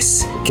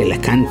canciones que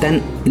la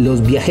cantan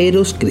los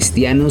viajeros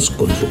cristianos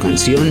con su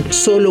canción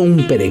Solo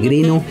un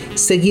peregrino,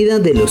 seguida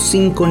de los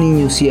 5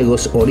 niños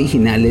ciegos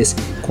originales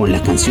con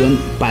la canción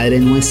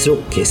Padre Nuestro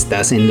que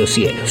estás en los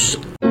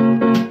cielos.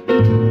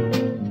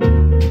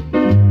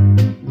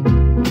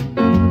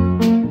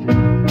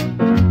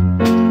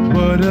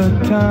 What a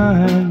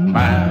time,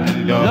 my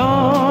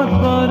Lord,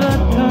 what a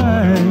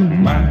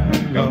time, my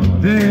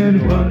Lord.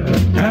 Then what a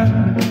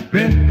time,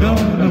 been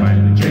gone,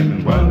 my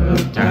children, what a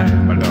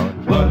time, my Lord,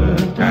 what a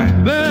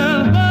time.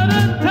 Well, what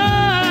a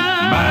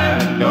time, my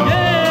Lord,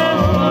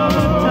 yeah, what a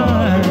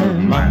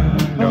time, my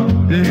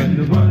Lord.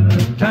 Then what a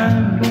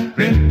time,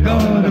 been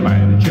gone,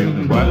 my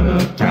children, what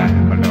a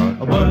time, my Lord,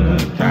 what a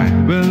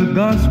time. Well,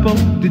 God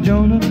spoke to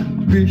Jonah,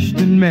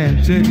 Christian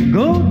man, said,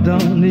 go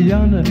down to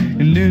yonder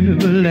in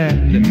Nineveh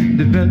land.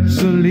 The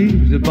vessel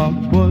leaves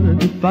about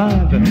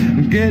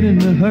 4:45. Get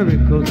in a hurry,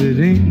 cause it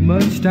ain't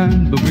much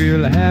time, but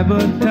we'll have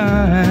a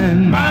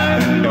time. My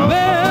Lord,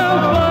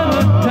 well, what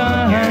a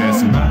time.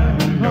 Yes, my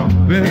Lord.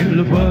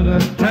 Well, what a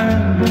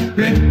time.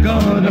 Great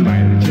God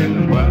Almighty,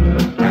 children, what a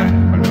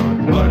time, my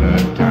Lord, what a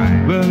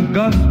time. Well,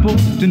 God spoke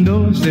to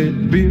Noah,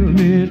 said, build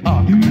me an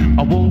ark.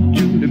 I want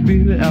you to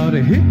build it out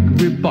of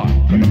hickory bark.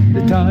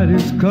 The tide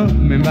is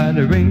coming by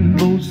the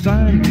rainbow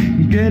sign.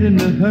 Get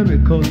in a hurry,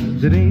 cause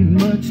it ain't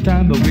much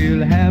time, but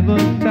we'll have a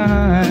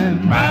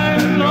time. My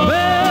Lord,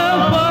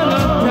 well, what a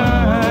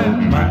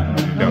time. My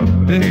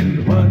Lord,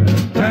 then what a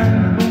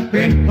time.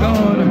 Great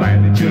God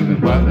Almighty,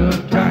 children, what a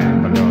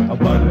time, my Lord,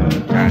 what a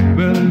time.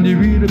 Well, you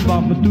read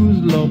about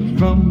Methuselah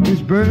from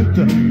his birth.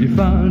 You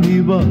find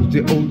he was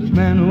the oldest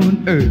man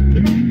on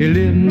earth. He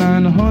lived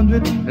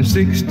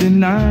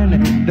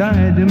 969,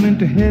 died him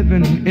into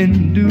heaven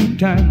in due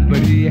time, but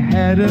he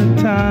had a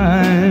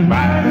time.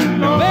 My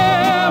Lord,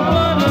 well,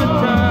 what a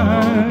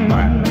time.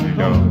 My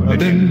Lord,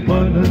 then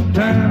what a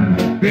time.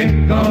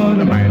 Great God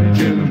Almighty,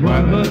 children,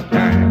 what a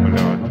time, my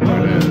Lord,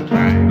 what a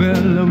time.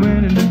 Well, I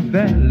went in the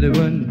valley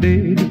one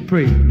day to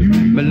pray.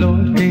 My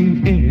Lord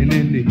came in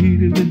the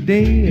heat of the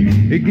day.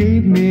 He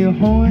gave me a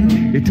horn,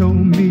 he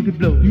told me to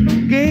blow.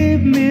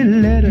 Gave me a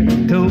letter,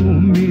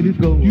 told me to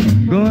go.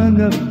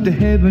 Going up to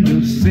heaven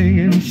to sing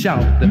and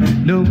shout.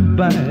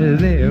 Nobody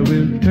there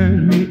will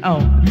turn me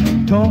out.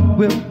 Talk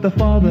with the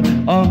Father,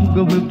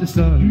 argue with the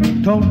Son.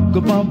 Talk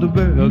about the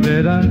world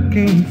that I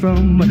came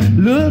from.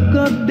 Look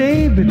up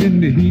David in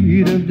the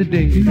heat of the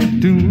day.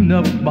 Tune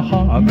up my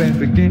harp and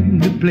begin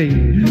to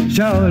play.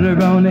 Shout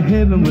around the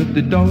heaven with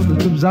the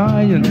daughters of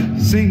Zion.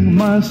 Sing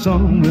my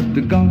song with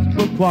the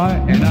gospel choir,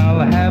 and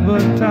I'll have a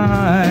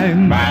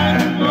time.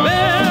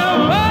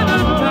 Well, what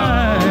a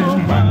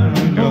time.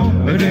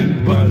 But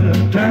in what a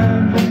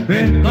time.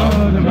 When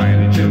God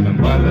Almighty, children,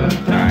 what a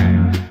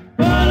time.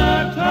 What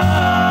a time.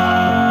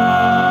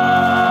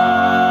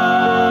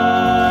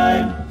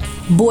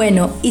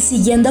 Bueno, y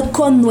siguiendo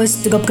con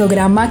nuestro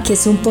programa, que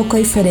es un poco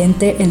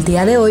diferente el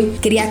día de hoy,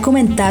 quería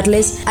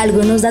comentarles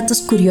algunos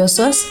datos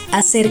curiosos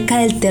acerca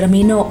del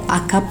término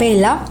a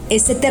capella.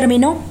 Este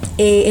término,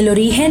 el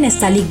origen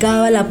está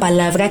ligado a la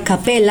palabra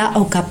capella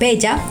o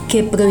capella,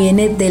 que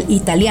proviene del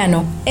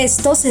italiano.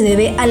 Esto se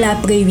debe a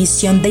la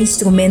prohibición de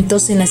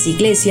instrumentos en las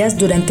iglesias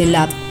durante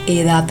la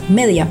Edad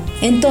Media.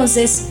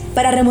 Entonces,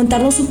 para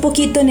remontarnos un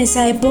poquito en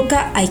esa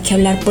época, hay que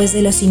hablar pues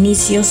de los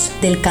inicios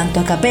del canto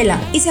a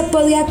capella, y se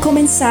podría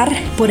comenzar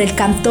por el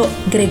canto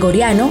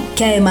gregoriano,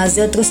 que además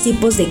de otros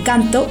tipos de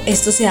canto,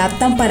 estos se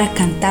adaptan para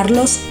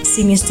cantarlos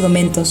sin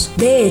instrumentos.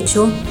 De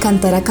hecho,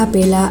 cantar a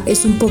capella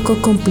es un poco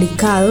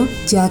complicado,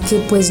 ya que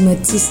pues no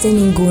existe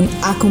ningún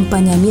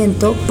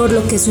acompañamiento, por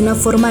lo que es una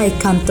forma de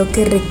canto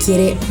que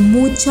requiere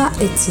mucha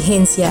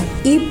exigencia,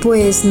 y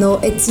pues no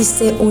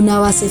existe una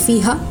base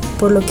fija,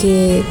 por lo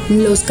que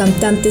los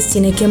cantantes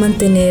tienen que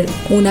mantener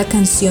una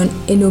canción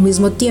en un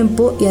mismo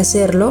tiempo y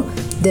hacerlo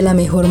de la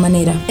mejor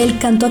manera. El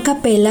canto a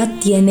capella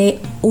tiene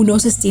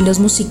unos estilos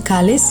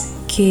musicales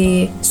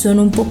que son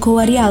un poco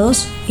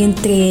variados.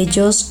 Entre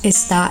ellos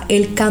está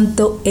el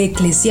canto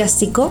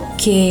eclesiástico,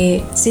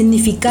 que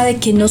significa de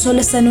que no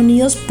solo están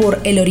unidos por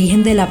el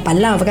origen de la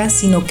palabra,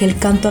 sino que el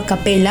canto a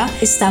capella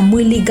está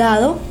muy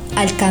ligado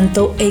al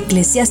canto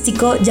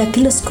eclesiástico, ya que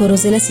los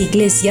coros de las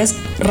iglesias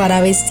rara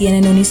vez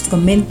tienen un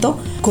instrumento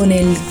con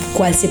el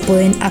cual se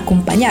pueden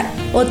acompañar.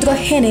 Otro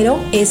género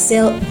es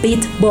el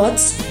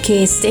beatbox,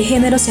 que este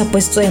género se ha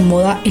puesto de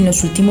moda en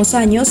los últimos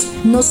años,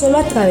 no solo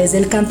a través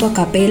del canto a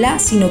capella,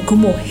 sino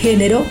como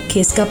género que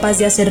es capaz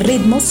de hacer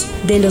ritmos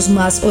de los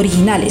más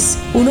originales.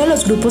 Uno de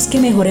los grupos que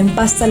mejor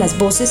empasta las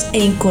voces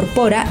e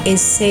incorpora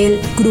es el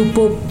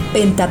grupo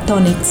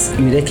Pentatonix.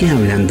 Mira que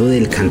hablando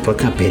del canto a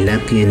capella,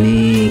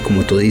 tiene,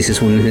 como tú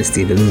dices, unos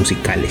estilos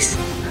musicales.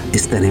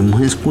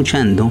 Estaremos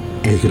escuchando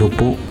el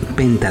grupo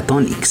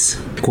Pentatonix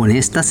con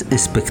estas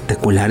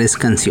espectaculares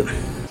canciones.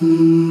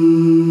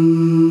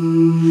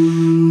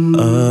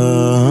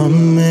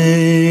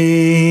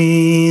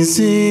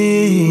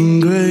 Amazing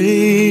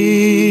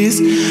grace,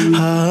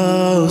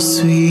 how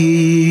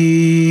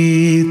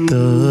sweet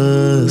the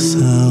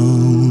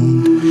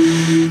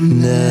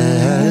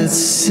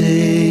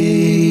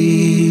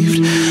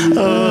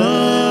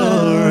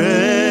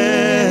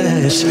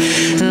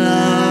just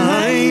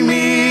like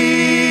me.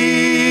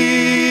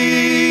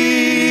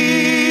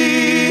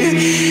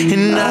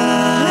 And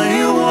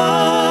I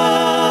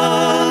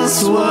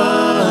once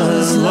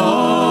was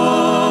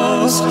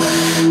lost,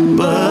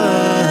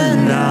 but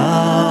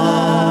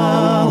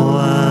now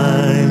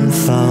I'm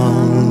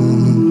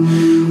found.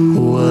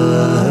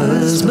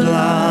 Was blind,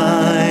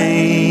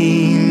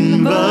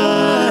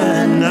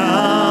 but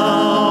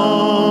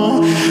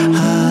now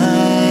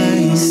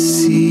I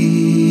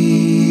see.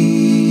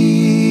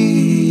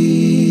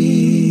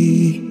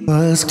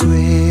 Was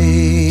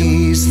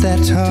grace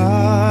that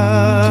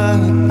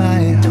taught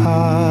my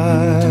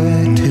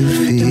heart to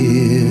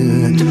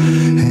fear,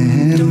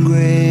 and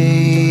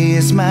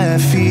grace my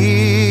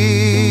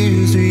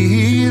fears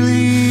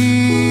relieved.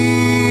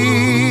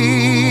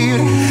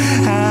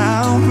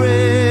 How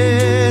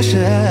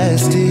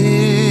precious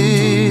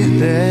did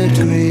that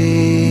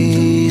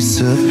grace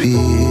appear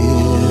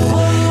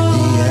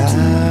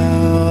the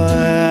hour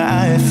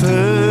I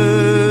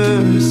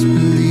first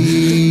believed.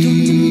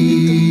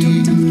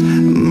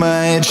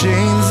 My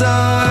chains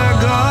are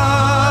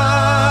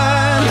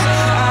gone,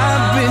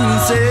 I've been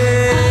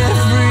set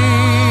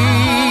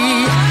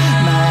free.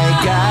 My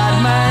God,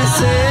 my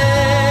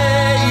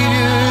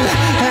Savior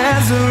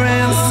has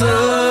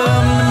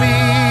ransomed me.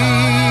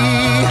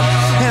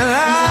 And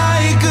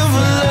like a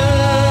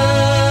flood,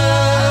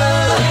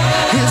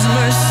 His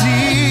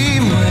mercy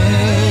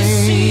reigns.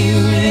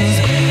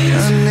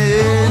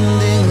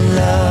 Unending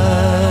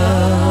love,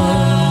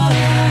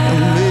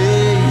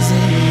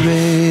 amazing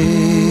grace.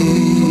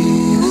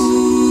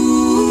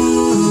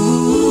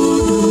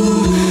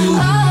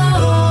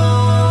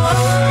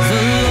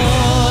 The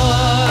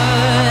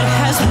Lord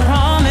has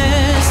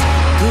promised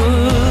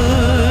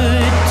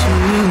good to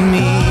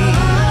me.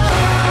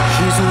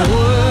 His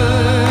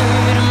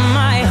word,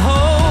 my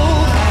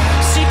hope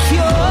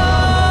secures.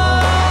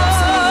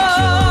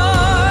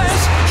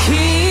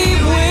 He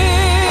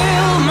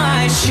will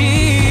my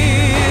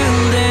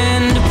shield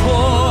and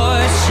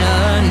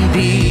portion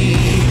be,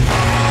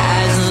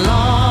 as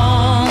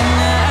long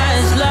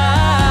as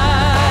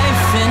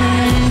life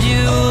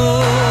endures.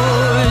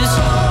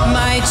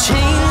 My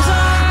chains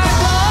are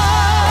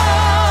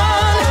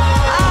gone,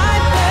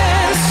 I've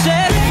been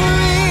set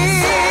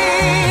free.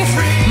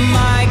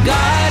 My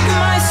God,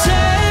 my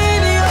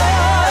Savior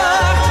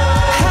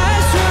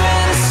has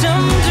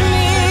ransomed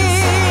me.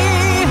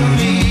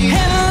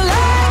 And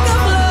like a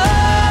flood,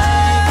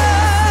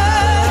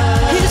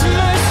 His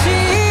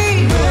mercy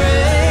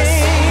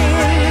reigns.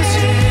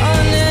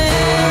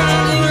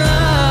 Unending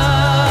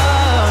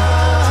love,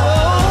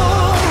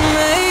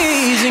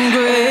 amazing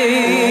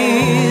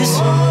grace.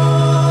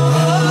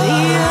 The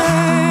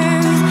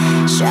earth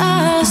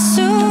shall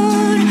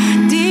soon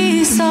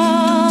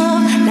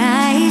dissolve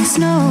like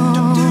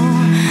snow.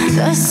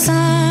 The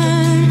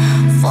sun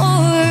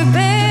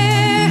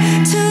forbear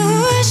to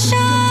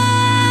shine,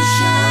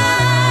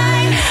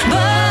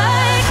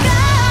 but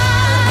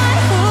God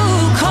who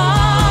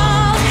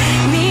called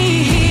me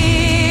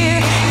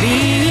here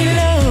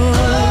below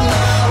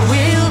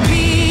will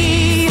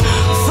be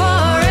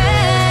forever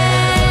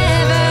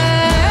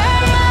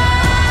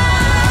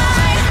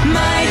mine.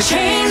 My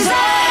chains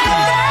are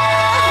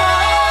gone,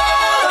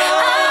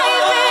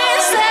 I've been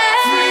set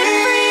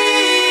free.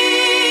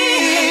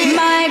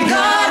 My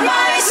God,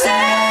 my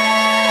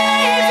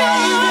Savior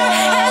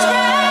has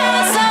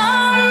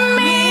ransomed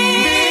me.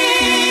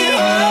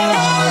 And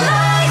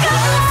like a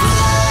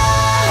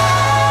flood,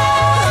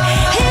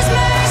 His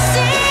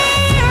mercy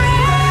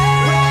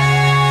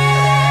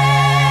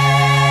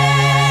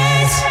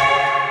reigns.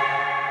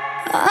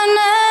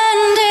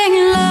 Unending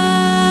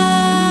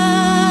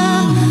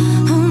love,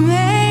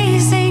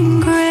 amazing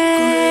grace.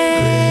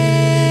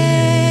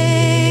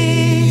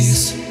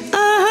 I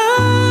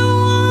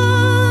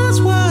once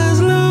was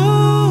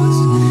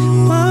lost,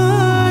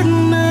 but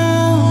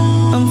now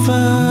I'm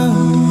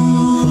found.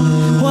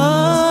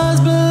 Was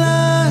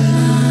blind,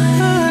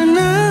 but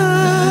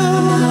now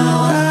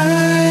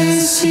I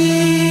see.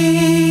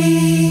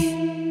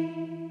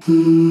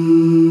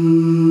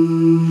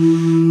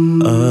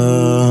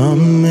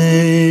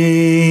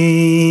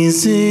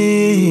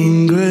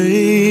 Amazing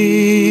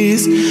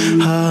grace,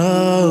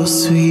 how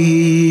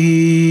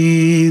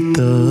sweet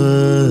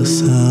the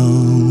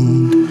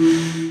sound.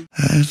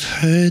 I've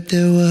heard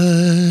there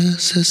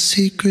was a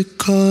secret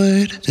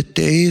chord that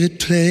David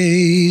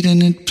played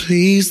and it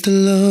pleased the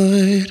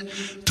Lord.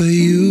 But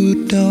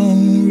you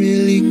don't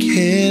really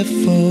care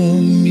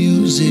for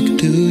music,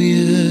 do you?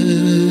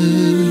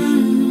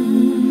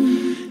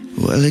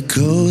 Well, it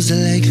goes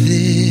like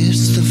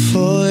this: the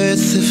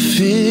fourth, the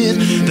fifth,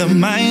 the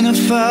minor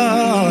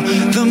fall,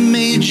 the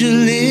major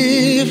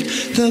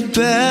lift, the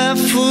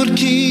baffled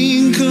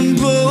king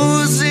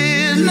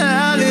composing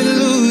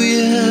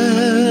hallelujah,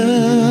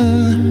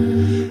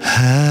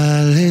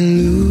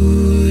 hallelujah,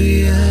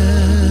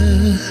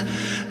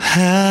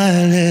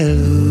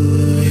 hallelujah,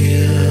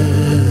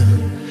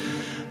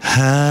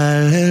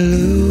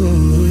 hallelujah,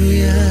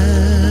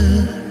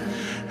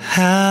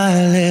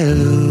 hallelujah.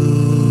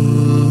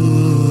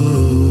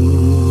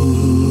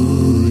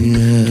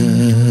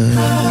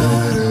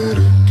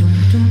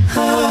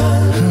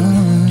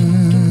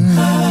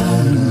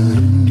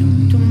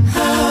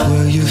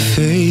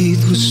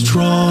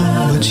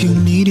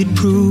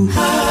 proof.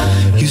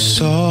 You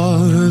saw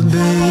her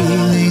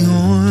bathing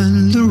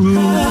on the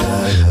roof,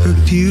 her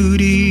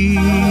beauty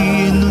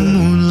in the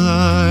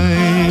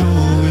moonlight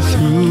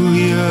overthrew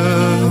you.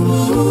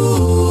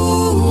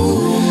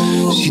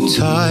 She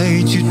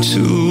tied you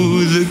to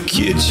the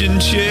kitchen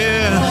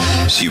chair,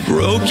 she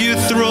broke your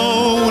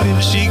throne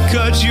and she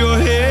cut your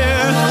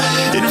hair,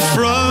 and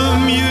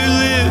from your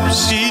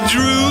lips she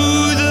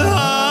drew the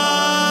hallelujah.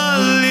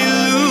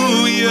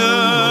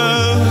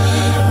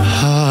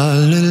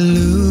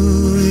 Hallelujah,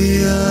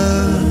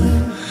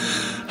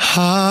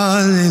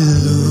 hallelujah,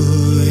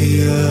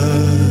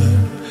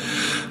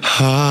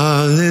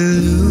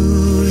 hallelujah,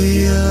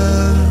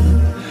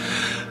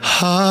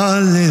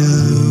 hallelujah.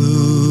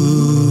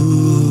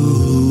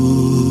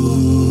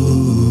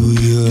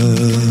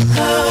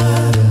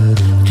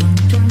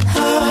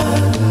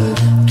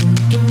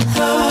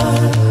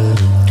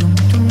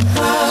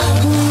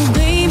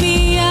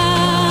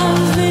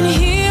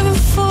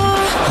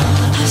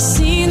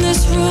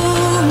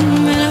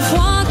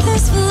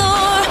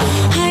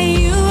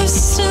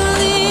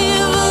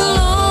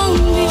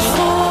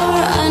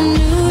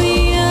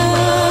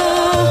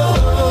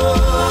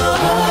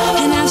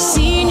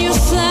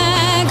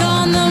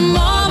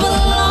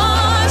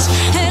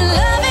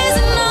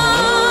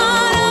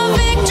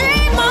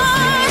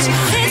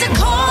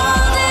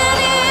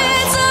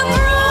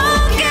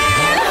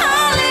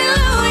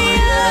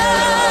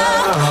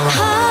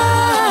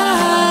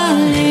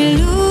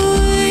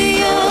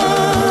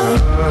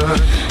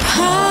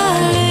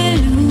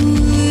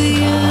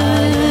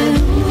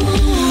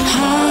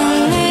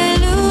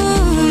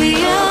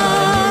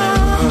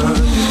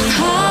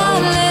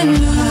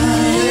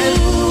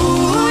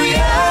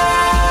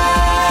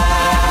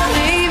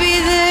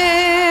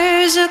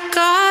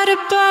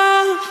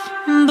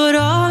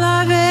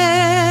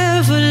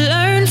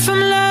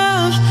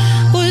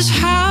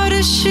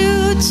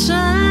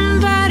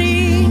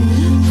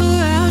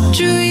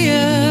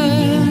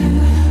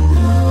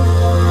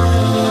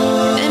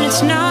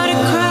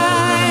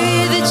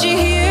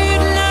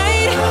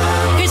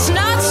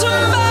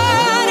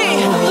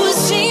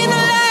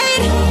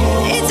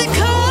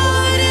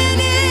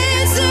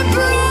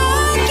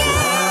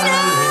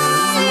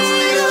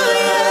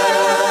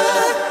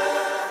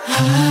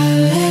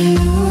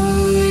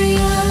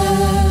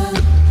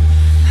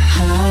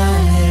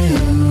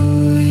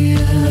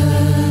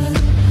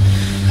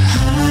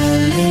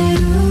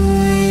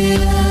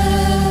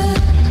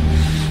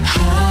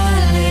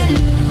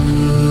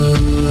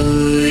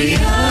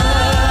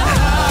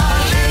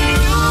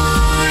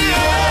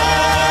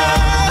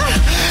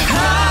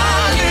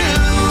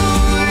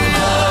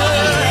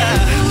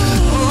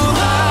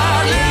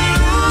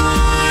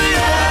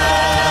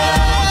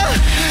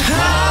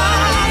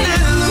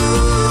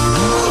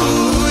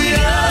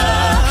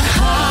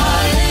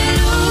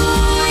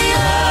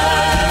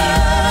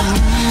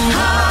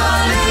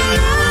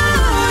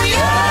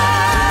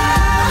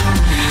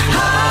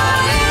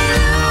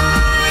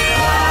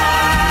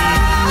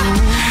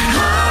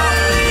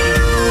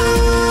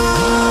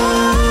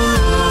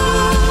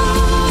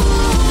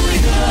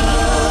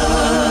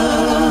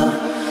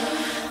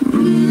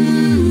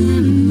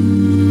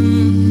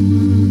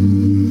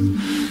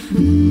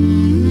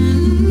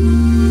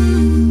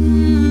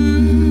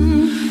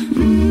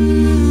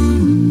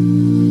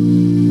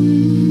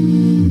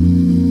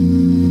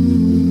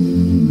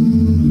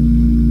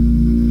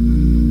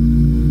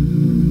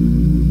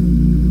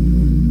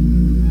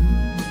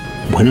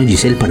 Bueno,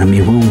 Giselle, para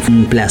mí fue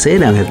un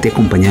placer haberte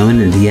acompañado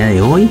en el día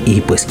de hoy,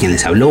 y pues quien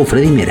les habló,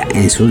 Freddy Mera,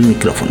 en sus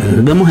micrófonos.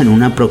 Nos vemos en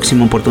una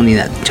próxima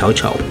oportunidad. Chao,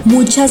 chao.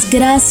 Muchas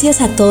gracias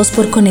a todos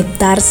por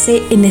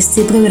conectarse en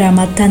este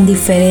programa tan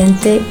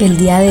diferente el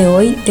día de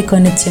hoy de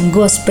Conexión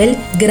Gospel.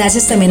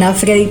 Gracias también a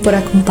Freddy por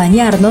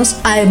acompañarnos.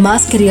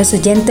 Además, queridos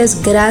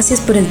oyentes,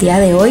 gracias por el día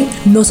de hoy.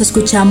 Nos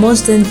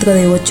escuchamos dentro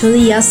de 8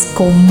 días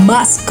con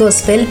más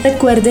Gospel.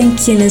 Recuerden,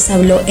 quien les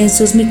habló en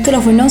sus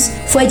micrófonos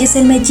fue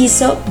Giselle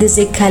Mellizo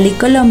desde Cali,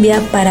 Colombia,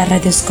 para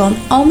Radioscom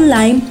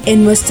Online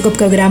en nuestro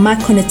programa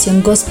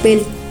Conexión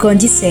Gospel con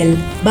Giselle.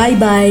 Bye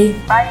bye.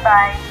 Bye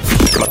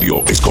bye.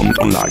 Radioscom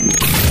Online.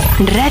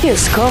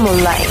 Radioscom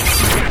Online.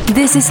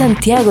 Desde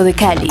Santiago de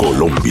Cali,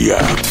 Colombia.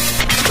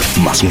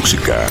 Más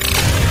música.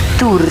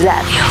 Tu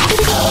radio.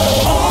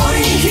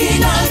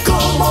 Original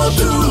como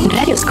tú.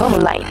 Radioscom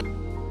Online.